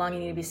saying, how long you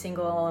need to be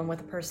single and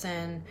with a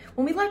person,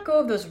 when we let go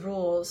of those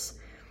rules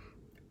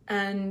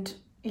and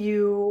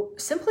you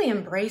simply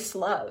embrace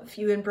love.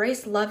 You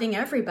embrace loving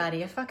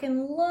everybody. I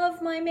fucking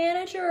love my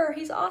manager.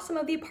 He's awesome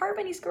at the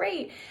apartment. He's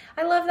great.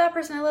 I love that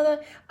person. I love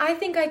that. I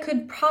think I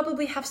could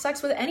probably have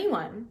sex with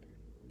anyone.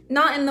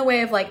 not in the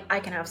way of like, I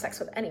can have sex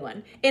with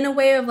anyone, in a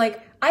way of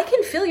like, I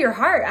can feel your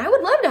heart. I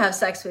would love to have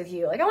sex with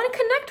you. Like, I want to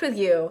connect with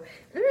you.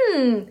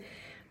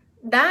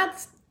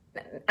 That's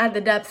at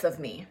the depth of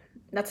me.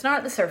 That's not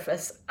at the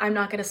surface. I'm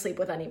not going to sleep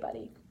with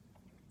anybody.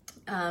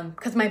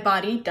 Because my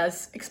body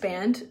does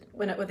expand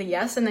with a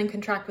yes and then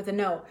contract with a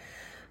no.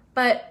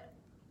 But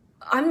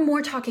I'm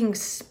more talking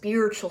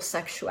spiritual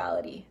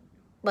sexuality.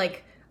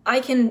 Like, I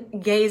can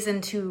gaze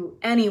into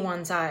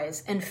anyone's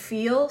eyes and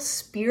feel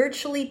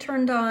spiritually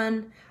turned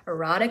on,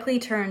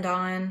 erotically turned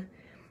on,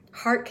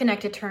 heart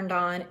connected turned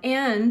on.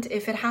 And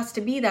if it has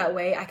to be that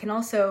way, I can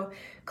also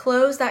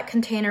close that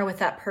container with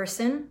that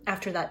person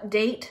after that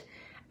date,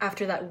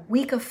 after that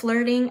week of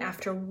flirting,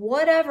 after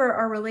whatever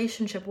our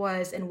relationship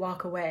was, and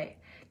walk away.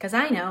 Because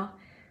I know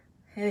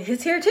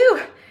it's here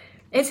too.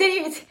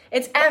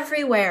 It's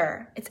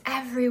everywhere. It's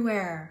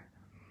everywhere.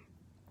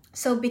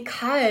 So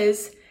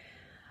because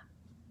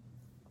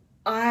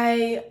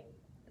I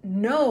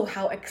know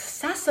how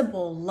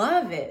accessible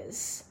love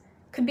is,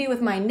 could be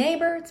with my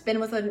neighbor. It's been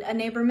with a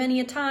neighbor many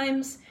a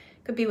times.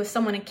 Could be with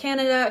someone in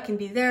Canada. It can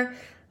be there.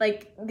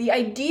 Like, the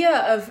idea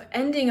of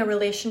ending a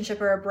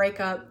relationship or a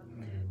breakup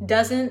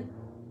doesn't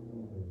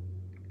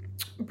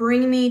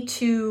bring me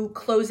to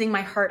closing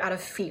my heart out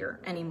of fear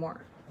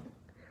anymore.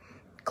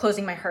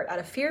 Closing my heart out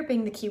of fear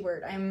being the key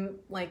word. I'm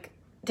like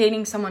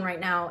dating someone right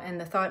now,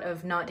 and the thought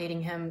of not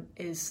dating him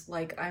is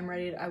like, I'm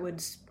ready to, I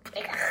would,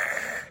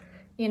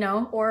 you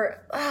know,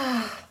 or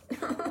I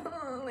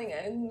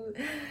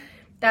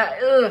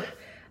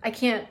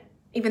can't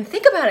even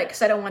think about it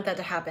because I don't want that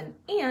to happen.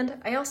 And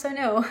I also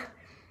know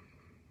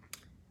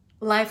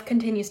life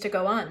continues to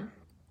go on.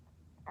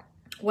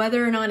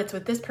 Whether or not it's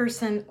with this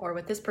person or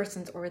with this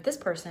person's or with this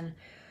person,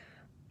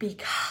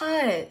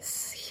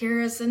 because here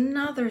is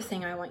another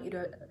thing I want you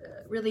to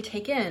really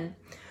take in.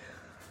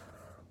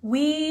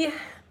 Let's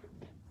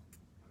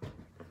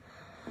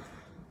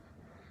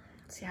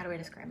see, how do I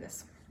describe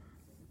this?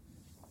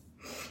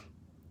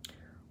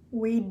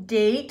 We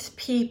date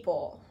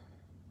people.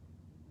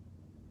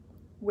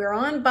 We're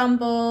on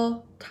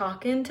Bumble,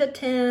 talking to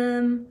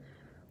Tim.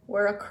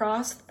 We're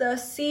across the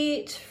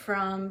seat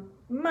from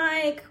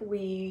Mike.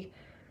 We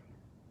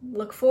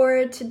look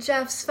forward to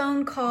Jeff's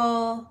phone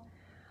call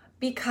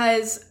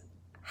because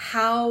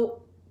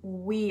how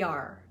we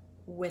are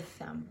with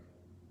them.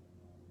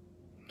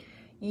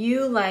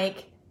 You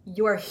like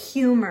your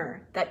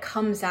humor that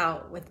comes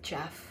out with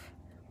Jeff.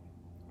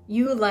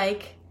 You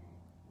like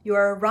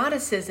your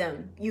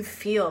eroticism you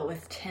feel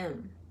with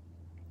Tim.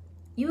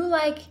 You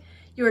like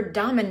your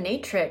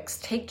dominatrix,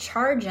 take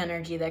charge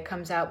energy that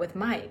comes out with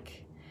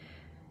Mike.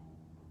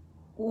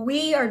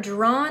 We are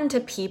drawn to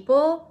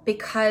people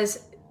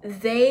because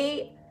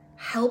they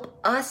help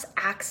us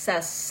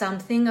access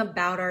something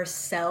about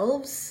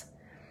ourselves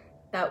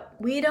that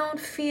we don't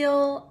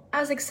feel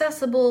as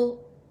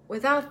accessible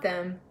without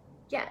them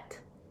yet.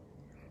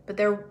 But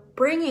they're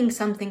bringing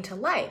something to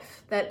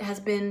life that has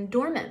been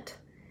dormant.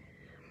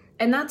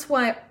 And that's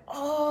why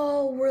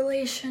all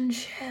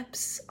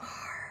relationships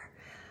are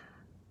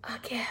a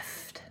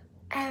gift.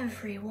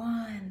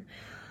 Everyone.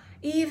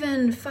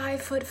 Even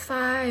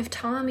 5'5"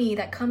 Tommy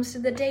that comes to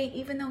the date,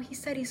 even though he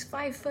said he's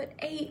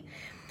 5'8",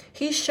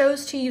 he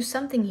shows to you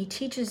something, he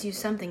teaches you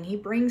something, he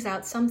brings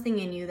out something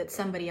in you that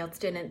somebody else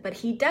didn't, but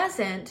he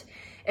doesn't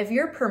if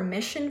your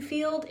permission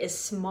field is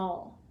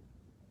small.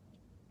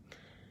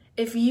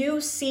 If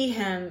you see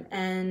him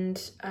and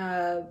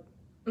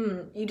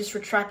you just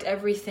retract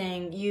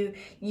everything, you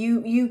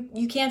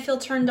can't feel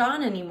turned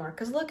on anymore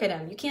because look at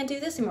him. You can't do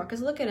this anymore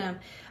because look at him.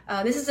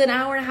 This is an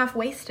hour and a half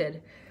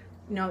wasted.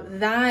 You know,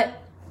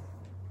 that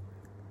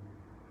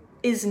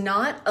is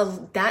not,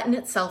 that in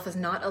itself is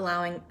not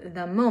allowing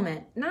the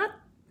moment, not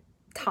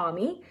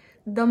Tommy,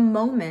 the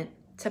moment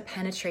to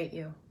penetrate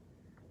you.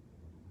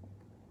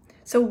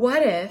 So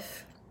what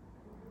if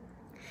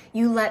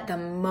you let the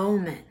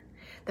moment,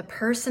 the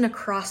person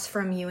across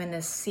from you in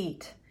this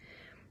seat,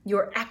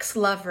 your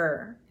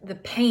ex-lover, the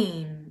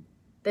pain,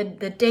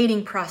 the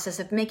dating process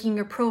of making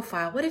your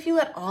profile, what if you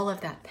let all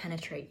of that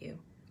penetrate you?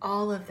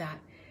 All of that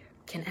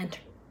can enter,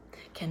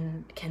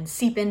 can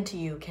seep into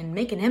you, can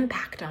make an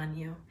impact on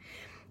you.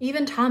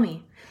 Even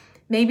Tommy,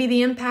 maybe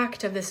the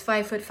impact of this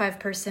 5'5"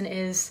 person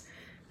is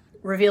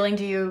revealing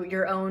to you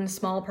your own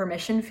small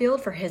permission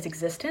field for his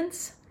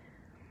existence.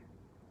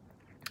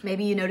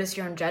 Maybe you notice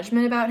your own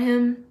judgment about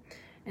him,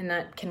 and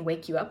that can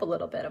wake you up a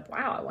little bit of,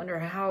 wow, I wonder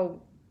how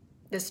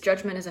this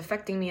judgment is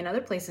affecting me in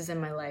other places in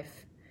my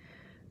life.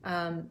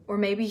 Or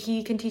maybe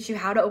he can teach you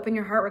how to open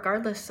your heart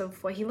regardless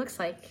of what he looks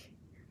like.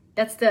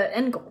 That's the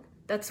end goal.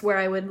 That's where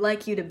I would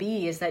like you to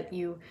be, is that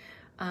you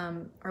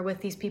are with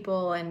these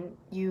people and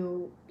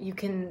you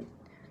can,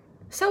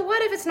 so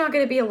what if it's not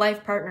going to be a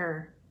life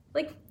partner?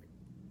 Like,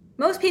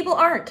 most people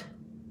aren't.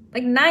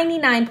 Like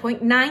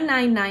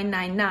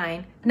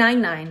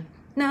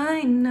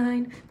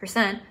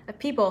 99.9999999% of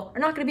people are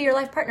not going to be your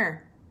life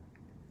partner.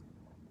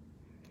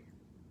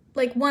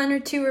 Like 1 or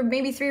 2 or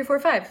maybe 3 or 4 or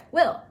 5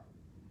 will.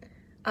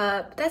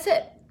 That's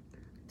it.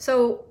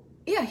 So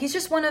yeah, he's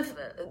just one of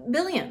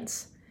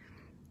billions.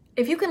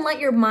 if you can let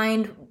your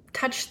mind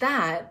touch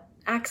that,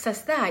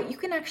 access that, you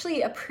can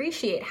actually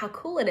appreciate how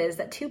cool it is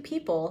that two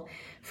people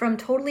from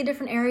totally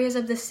different areas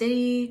of the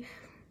city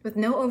with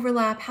no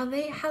overlap, how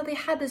they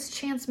had this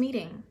chance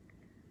meeting.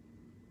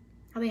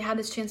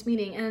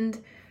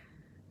 And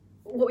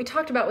what we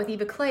talked about with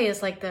Eva Clay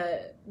is like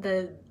the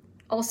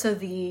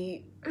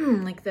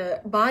like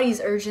the body's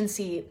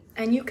urgency,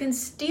 and you can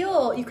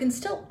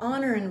still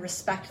honor and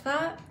respect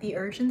that, the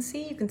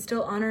urgency. You can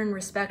still honor and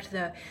respect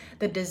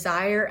the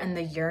desire and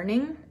the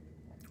yearning,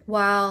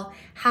 while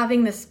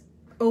having this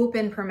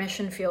open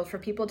permission field for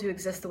people to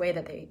exist the way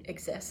that they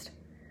exist.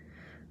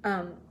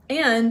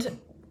 And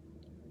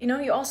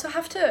you also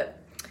have to,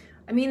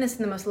 I mean this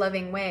in the most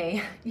loving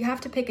way, you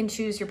have to pick and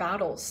choose your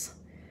battles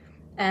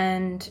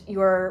and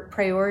your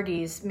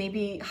priorities.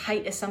 Maybe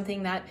height is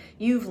something that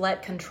you've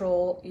let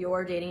control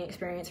your dating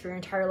experience for your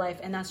entire life,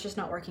 and that's just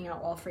not working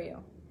out well for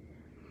you.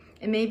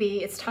 And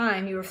maybe it's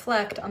time you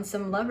reflect on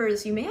some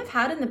lovers you may have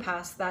had in the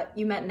past that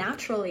you met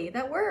naturally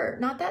that were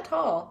not that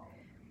tall,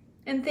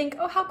 and think,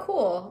 oh, how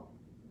cool.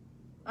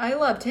 I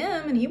loved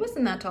him and he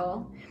wasn't that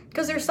tall.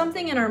 Because there's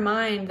something in our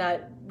mind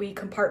that we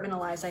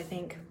compartmentalize, I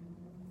think,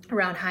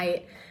 around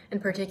height. In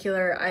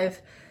particular,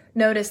 I've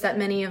noticed that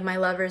many of my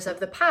lovers of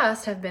the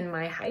past have been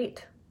my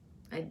height.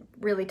 I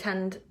really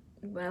tend,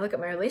 when I look at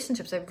my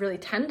relationships, I've really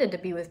tended to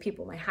be with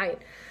people my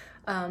height.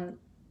 A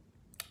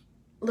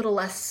little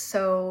less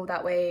so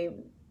that way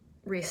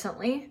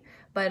recently,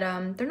 but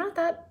they're not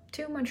that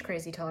too much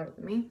crazy taller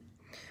than me.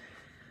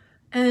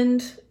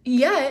 And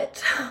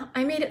yet,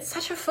 I made it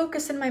such a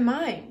focus in my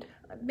mind.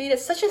 I made it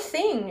such a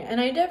thing, and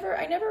I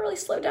never really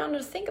slowed down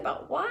to think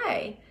about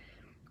why.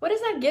 What does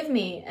that give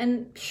me?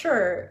 And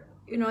sure,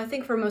 I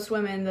think for most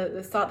women,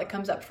 the thought that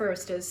comes up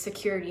first is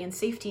security and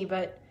safety,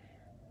 but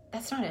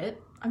that's not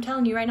it. I'm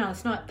telling you right now,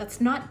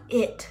 that's not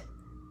it.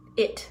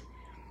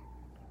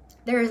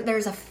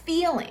 There's a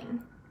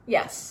feeling,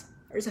 yes,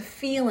 there's a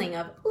feeling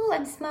of, oh,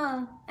 I'm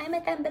small, I'm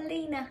a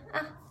Thumbelina,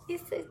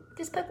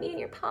 just put me in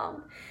your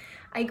palm.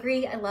 I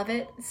agree, I love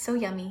it, it's so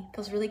yummy,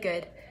 feels really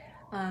good.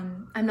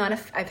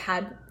 I've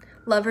had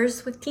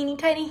lovers with teeny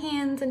tiny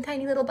hands and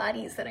tiny little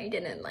bodies that I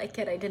didn't like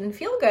it. I didn't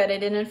feel good. I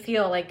didn't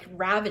feel like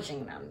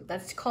ravaging them.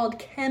 That's called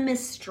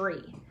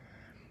chemistry.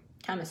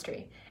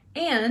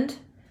 And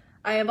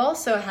I have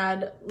also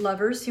had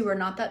lovers who were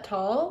not that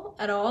tall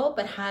at all,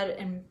 but had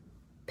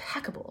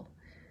impeccable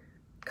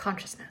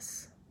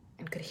consciousness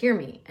and could hear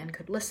me and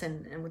could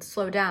listen and would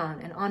slow down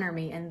and honor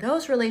me. And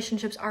those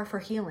relationships are for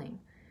healing.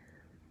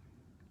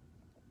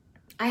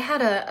 I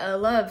had a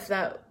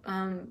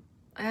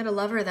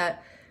lover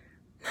that,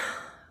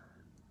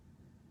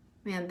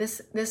 man,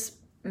 this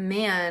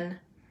man,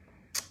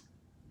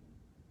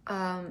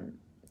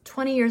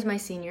 20 years my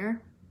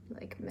senior,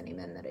 like many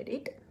men that I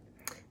date.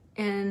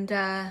 And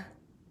I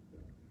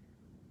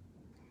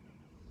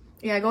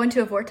go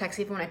into a vortex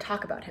even when I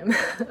talk about him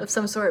of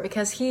some sort,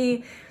 because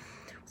he's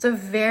a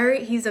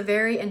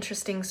very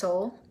interesting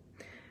soul.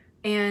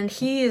 And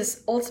he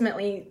is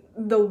ultimately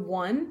the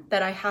one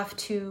that I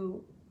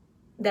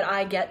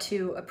get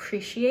to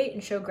appreciate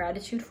and show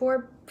gratitude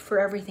for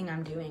everything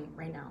I'm doing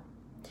right now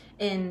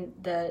in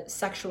the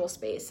sexual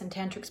space and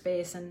tantric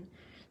space and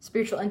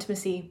spiritual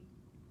intimacy.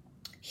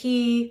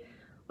 He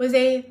was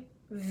a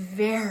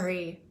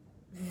very,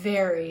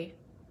 very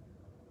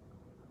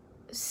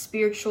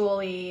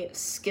spiritually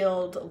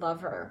skilled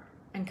lover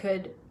and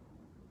could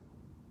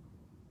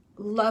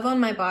love on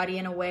my body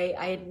in a way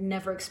I had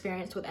never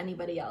experienced with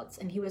anybody else.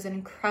 And he was an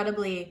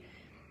incredibly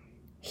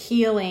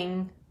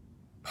healing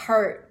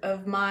part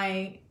of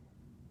my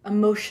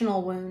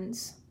emotional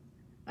wounds.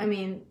 I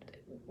mean,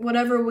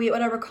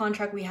 whatever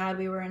contract we had,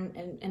 we were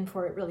in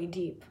for it really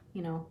deep,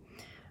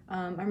 I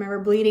remember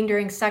bleeding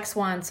during sex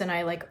once, and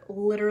I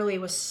literally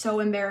was so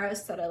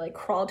embarrassed that I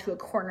crawled to a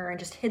corner and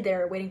just hid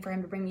there waiting for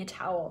him to bring me a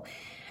towel.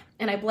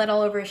 And I bled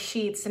all over his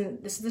sheets,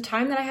 and this is the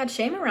time that I had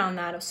shame around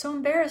that. I was so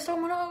embarrassed. Oh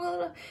my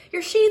God,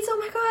 your sheets, oh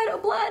my God, oh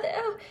blood,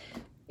 oh.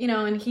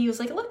 And he was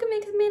like, look,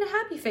 it made a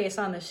happy face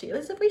on this sheet.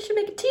 We should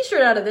make a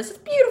t-shirt out of this. It's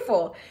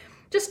beautiful.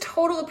 Just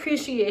total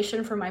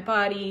appreciation for my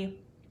body.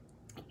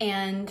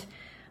 And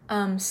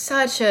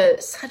such a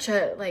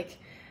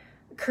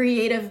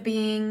creative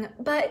being.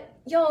 But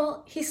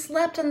y'all, he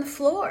slept on the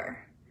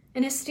floor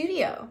in his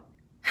studio.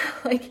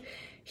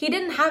 He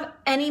didn't have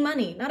any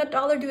money, not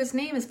 $1 to his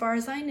name as far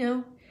as I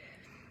knew.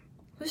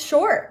 It was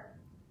short,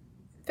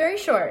 very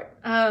short.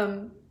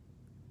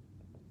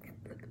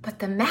 But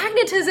the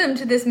magnetism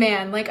to this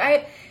man,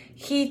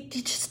 he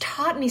just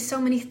taught me so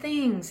many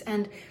things.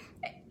 And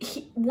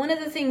one of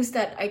the things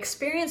that I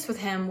experienced with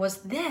him was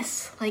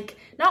this,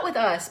 not with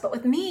us, but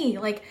with me.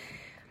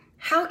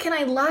 How can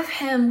I love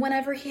him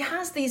whenever he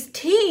has these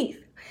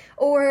teeth?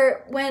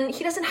 Or when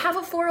he doesn't have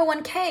a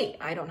 401k?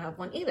 I don't have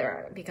one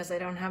either because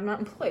I'm not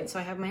employed. So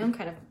I have my own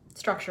kind of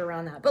structure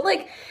around that. But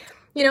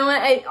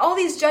all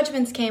these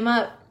judgments came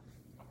up.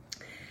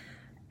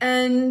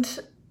 And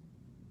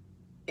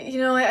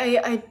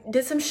I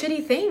did some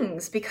shitty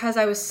things because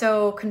I was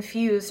so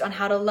confused on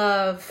how to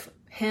love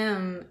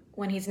him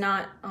when he's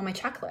not on my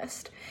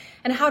checklist,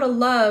 and how to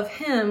love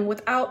him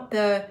without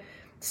the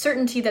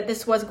certainty that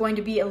this was going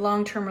to be a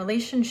long-term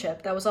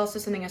relationship. That was also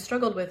something I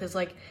struggled with, is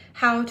like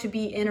how to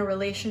be in a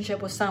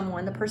relationship with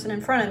someone, the person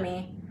in front of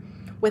me,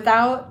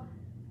 without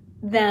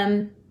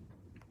them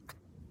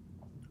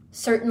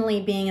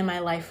certainly being in my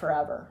life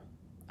forever.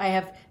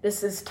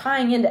 This is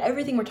tying into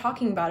everything we're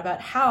talking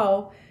about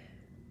how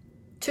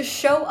to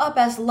show up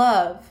as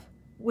love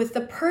with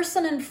the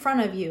person in front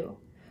of you,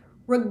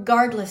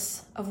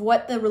 regardless of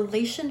what the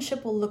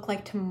relationship will look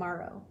like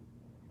tomorrow.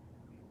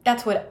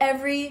 That's what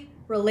every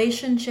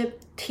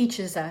relationship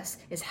teaches us,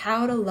 is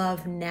how to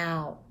love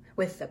now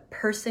with the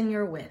person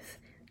you're with.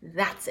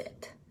 That's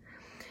it.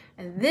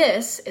 And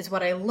this is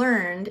what I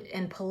learned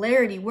in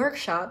polarity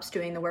workshops,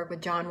 doing the work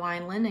with John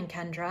Wineland and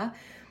Kendra,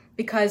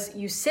 because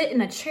you sit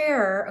in a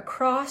chair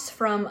across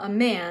from a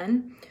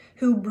man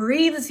who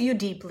breathes you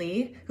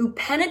deeply, who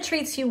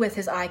penetrates you with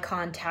his eye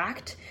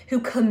contact, who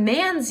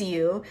commands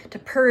you to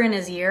purr in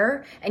his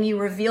ear, and you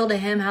reveal to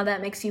him how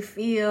that makes you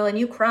feel, and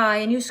you cry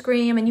and you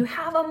scream, and you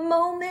have a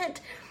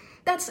moment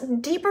that's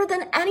deeper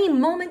than any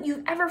moment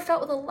you've ever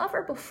felt with a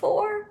lover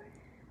before.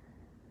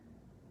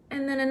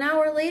 And then an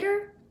hour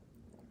later,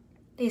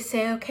 they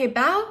say, okay,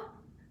 bow,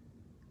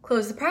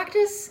 close the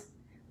practice,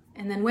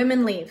 and then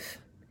women leave.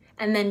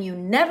 And then you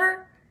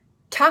never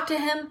talk to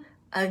him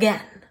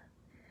again.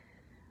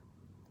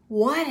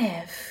 What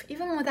if,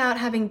 even without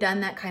having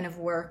done that kind of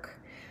work,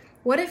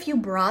 what if you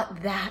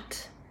brought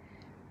that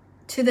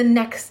to the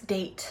next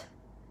date,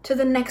 to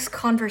the next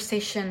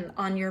conversation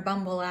on your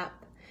Bumble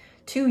app,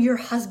 to your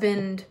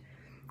husband?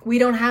 We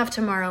don't have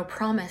tomorrow,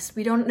 promise.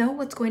 We don't know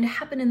what's going to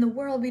happen in the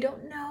world. We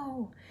don't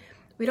know.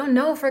 We don't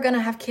know if we're going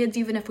to have kids,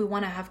 even if we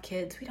want to have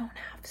kids. We don't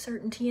have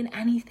certainty in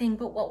anything,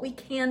 but what we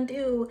can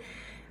do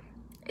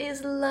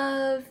is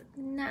love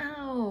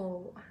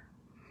now.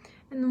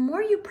 And the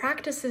more you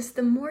practice this,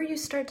 the more you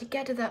start to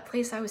get to that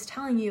place I was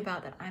telling you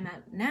about that I'm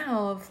at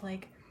now, of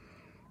like,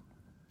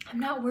 I'm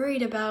not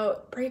worried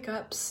about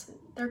breakups.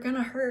 They're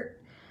gonna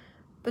hurt.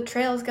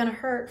 Betrayal's gonna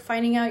hurt.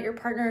 Finding out your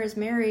partner is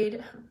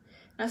married,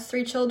 has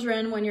 3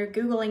 children when you're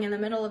Googling in the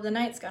middle of the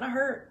night is gonna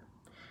hurt.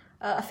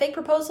 A fake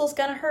proposal is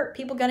gonna hurt.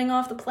 People getting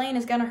off the plane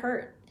is gonna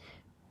hurt.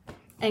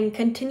 And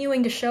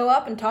continuing to show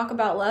up and talk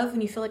about love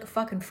when you feel like a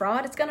fucking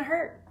fraud, it's gonna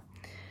hurt.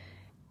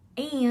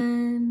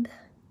 And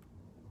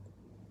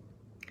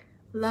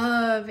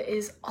love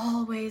is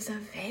always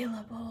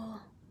available,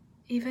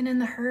 even in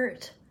the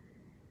hurt.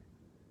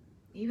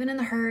 Even in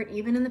the hurt,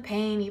 even in the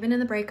pain, even in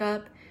the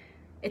breakup.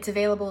 It's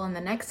available on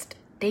the next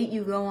date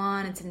you go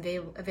on. It's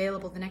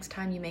available the next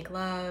time you make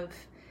love.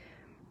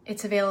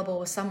 It's available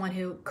with someone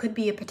who could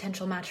be a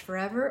potential match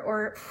forever,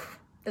 or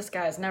this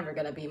guy's never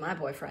gonna be my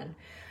boyfriend.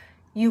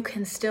 You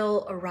can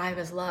still arrive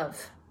as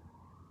love.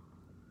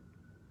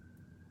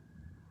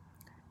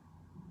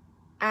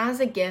 As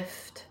a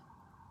gift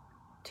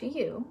to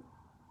you,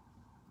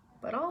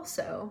 but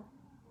also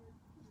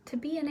to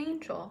be an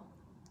angel.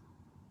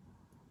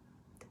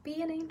 To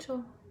be an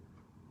angel.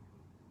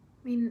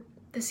 I mean,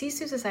 the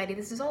Sisu Society,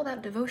 this is all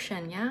about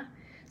devotion, yeah?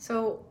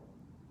 So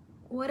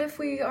what if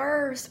we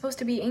are supposed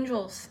to be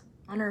angels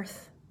on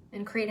earth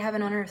and create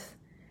heaven on earth?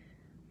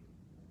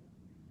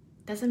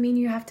 Doesn't mean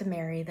you have to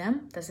marry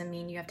them. Doesn't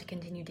mean you have to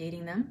continue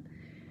dating them.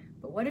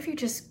 But what if you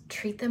just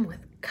treat them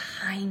with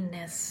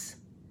kindness?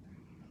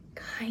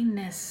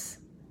 Kindness.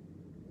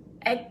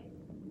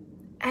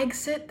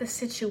 Exit the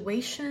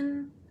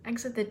situation,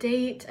 exit the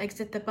date,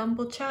 exit the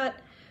Bumble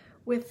chat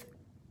with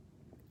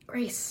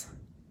grace.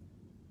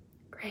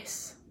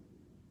 Grace.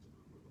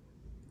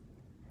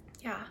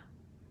 Yeah.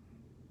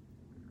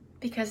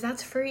 Because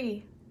that's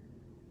free.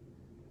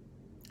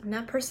 And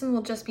that person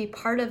will just be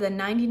part of the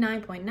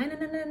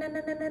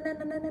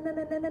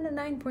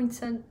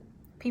 99.9999999%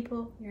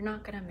 people you're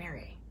not gonna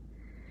marry.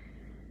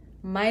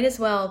 Might as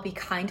well be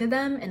kind to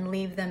them and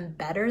leave them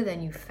better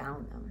than you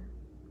found them.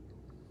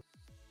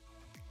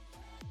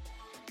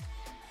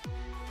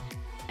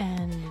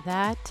 And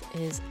that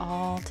is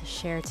all to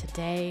share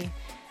today.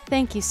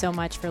 Thank you so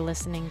much for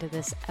listening to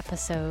this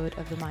episode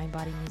of the Mind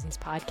Body Musings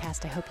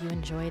podcast. I hope you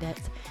enjoyed it.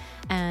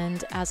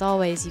 And as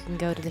always, you can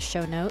go to the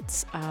show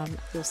notes.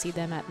 You'll see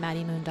them at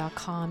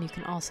maddiemoon.com. You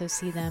can also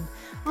see them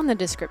on the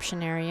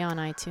description area on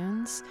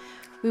iTunes.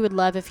 We would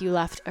love if you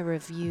left a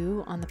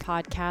review on the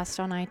podcast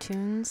on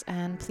iTunes,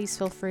 and please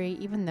feel free,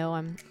 even though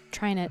I'm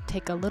trying to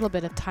take a little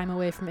bit of time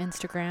away from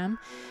Instagram,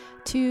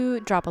 to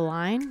drop a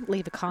line,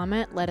 leave a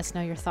comment, let us know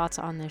your thoughts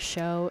on this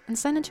show, and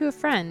send it to a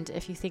friend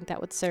if you think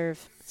that would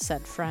serve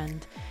said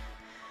friend.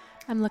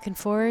 I'm looking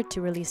forward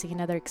to releasing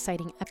another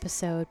exciting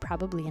episode,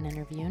 probably an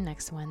interview,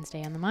 next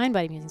Wednesday on the Mind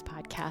Body Musings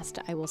podcast.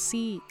 I will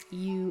see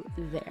you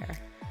there.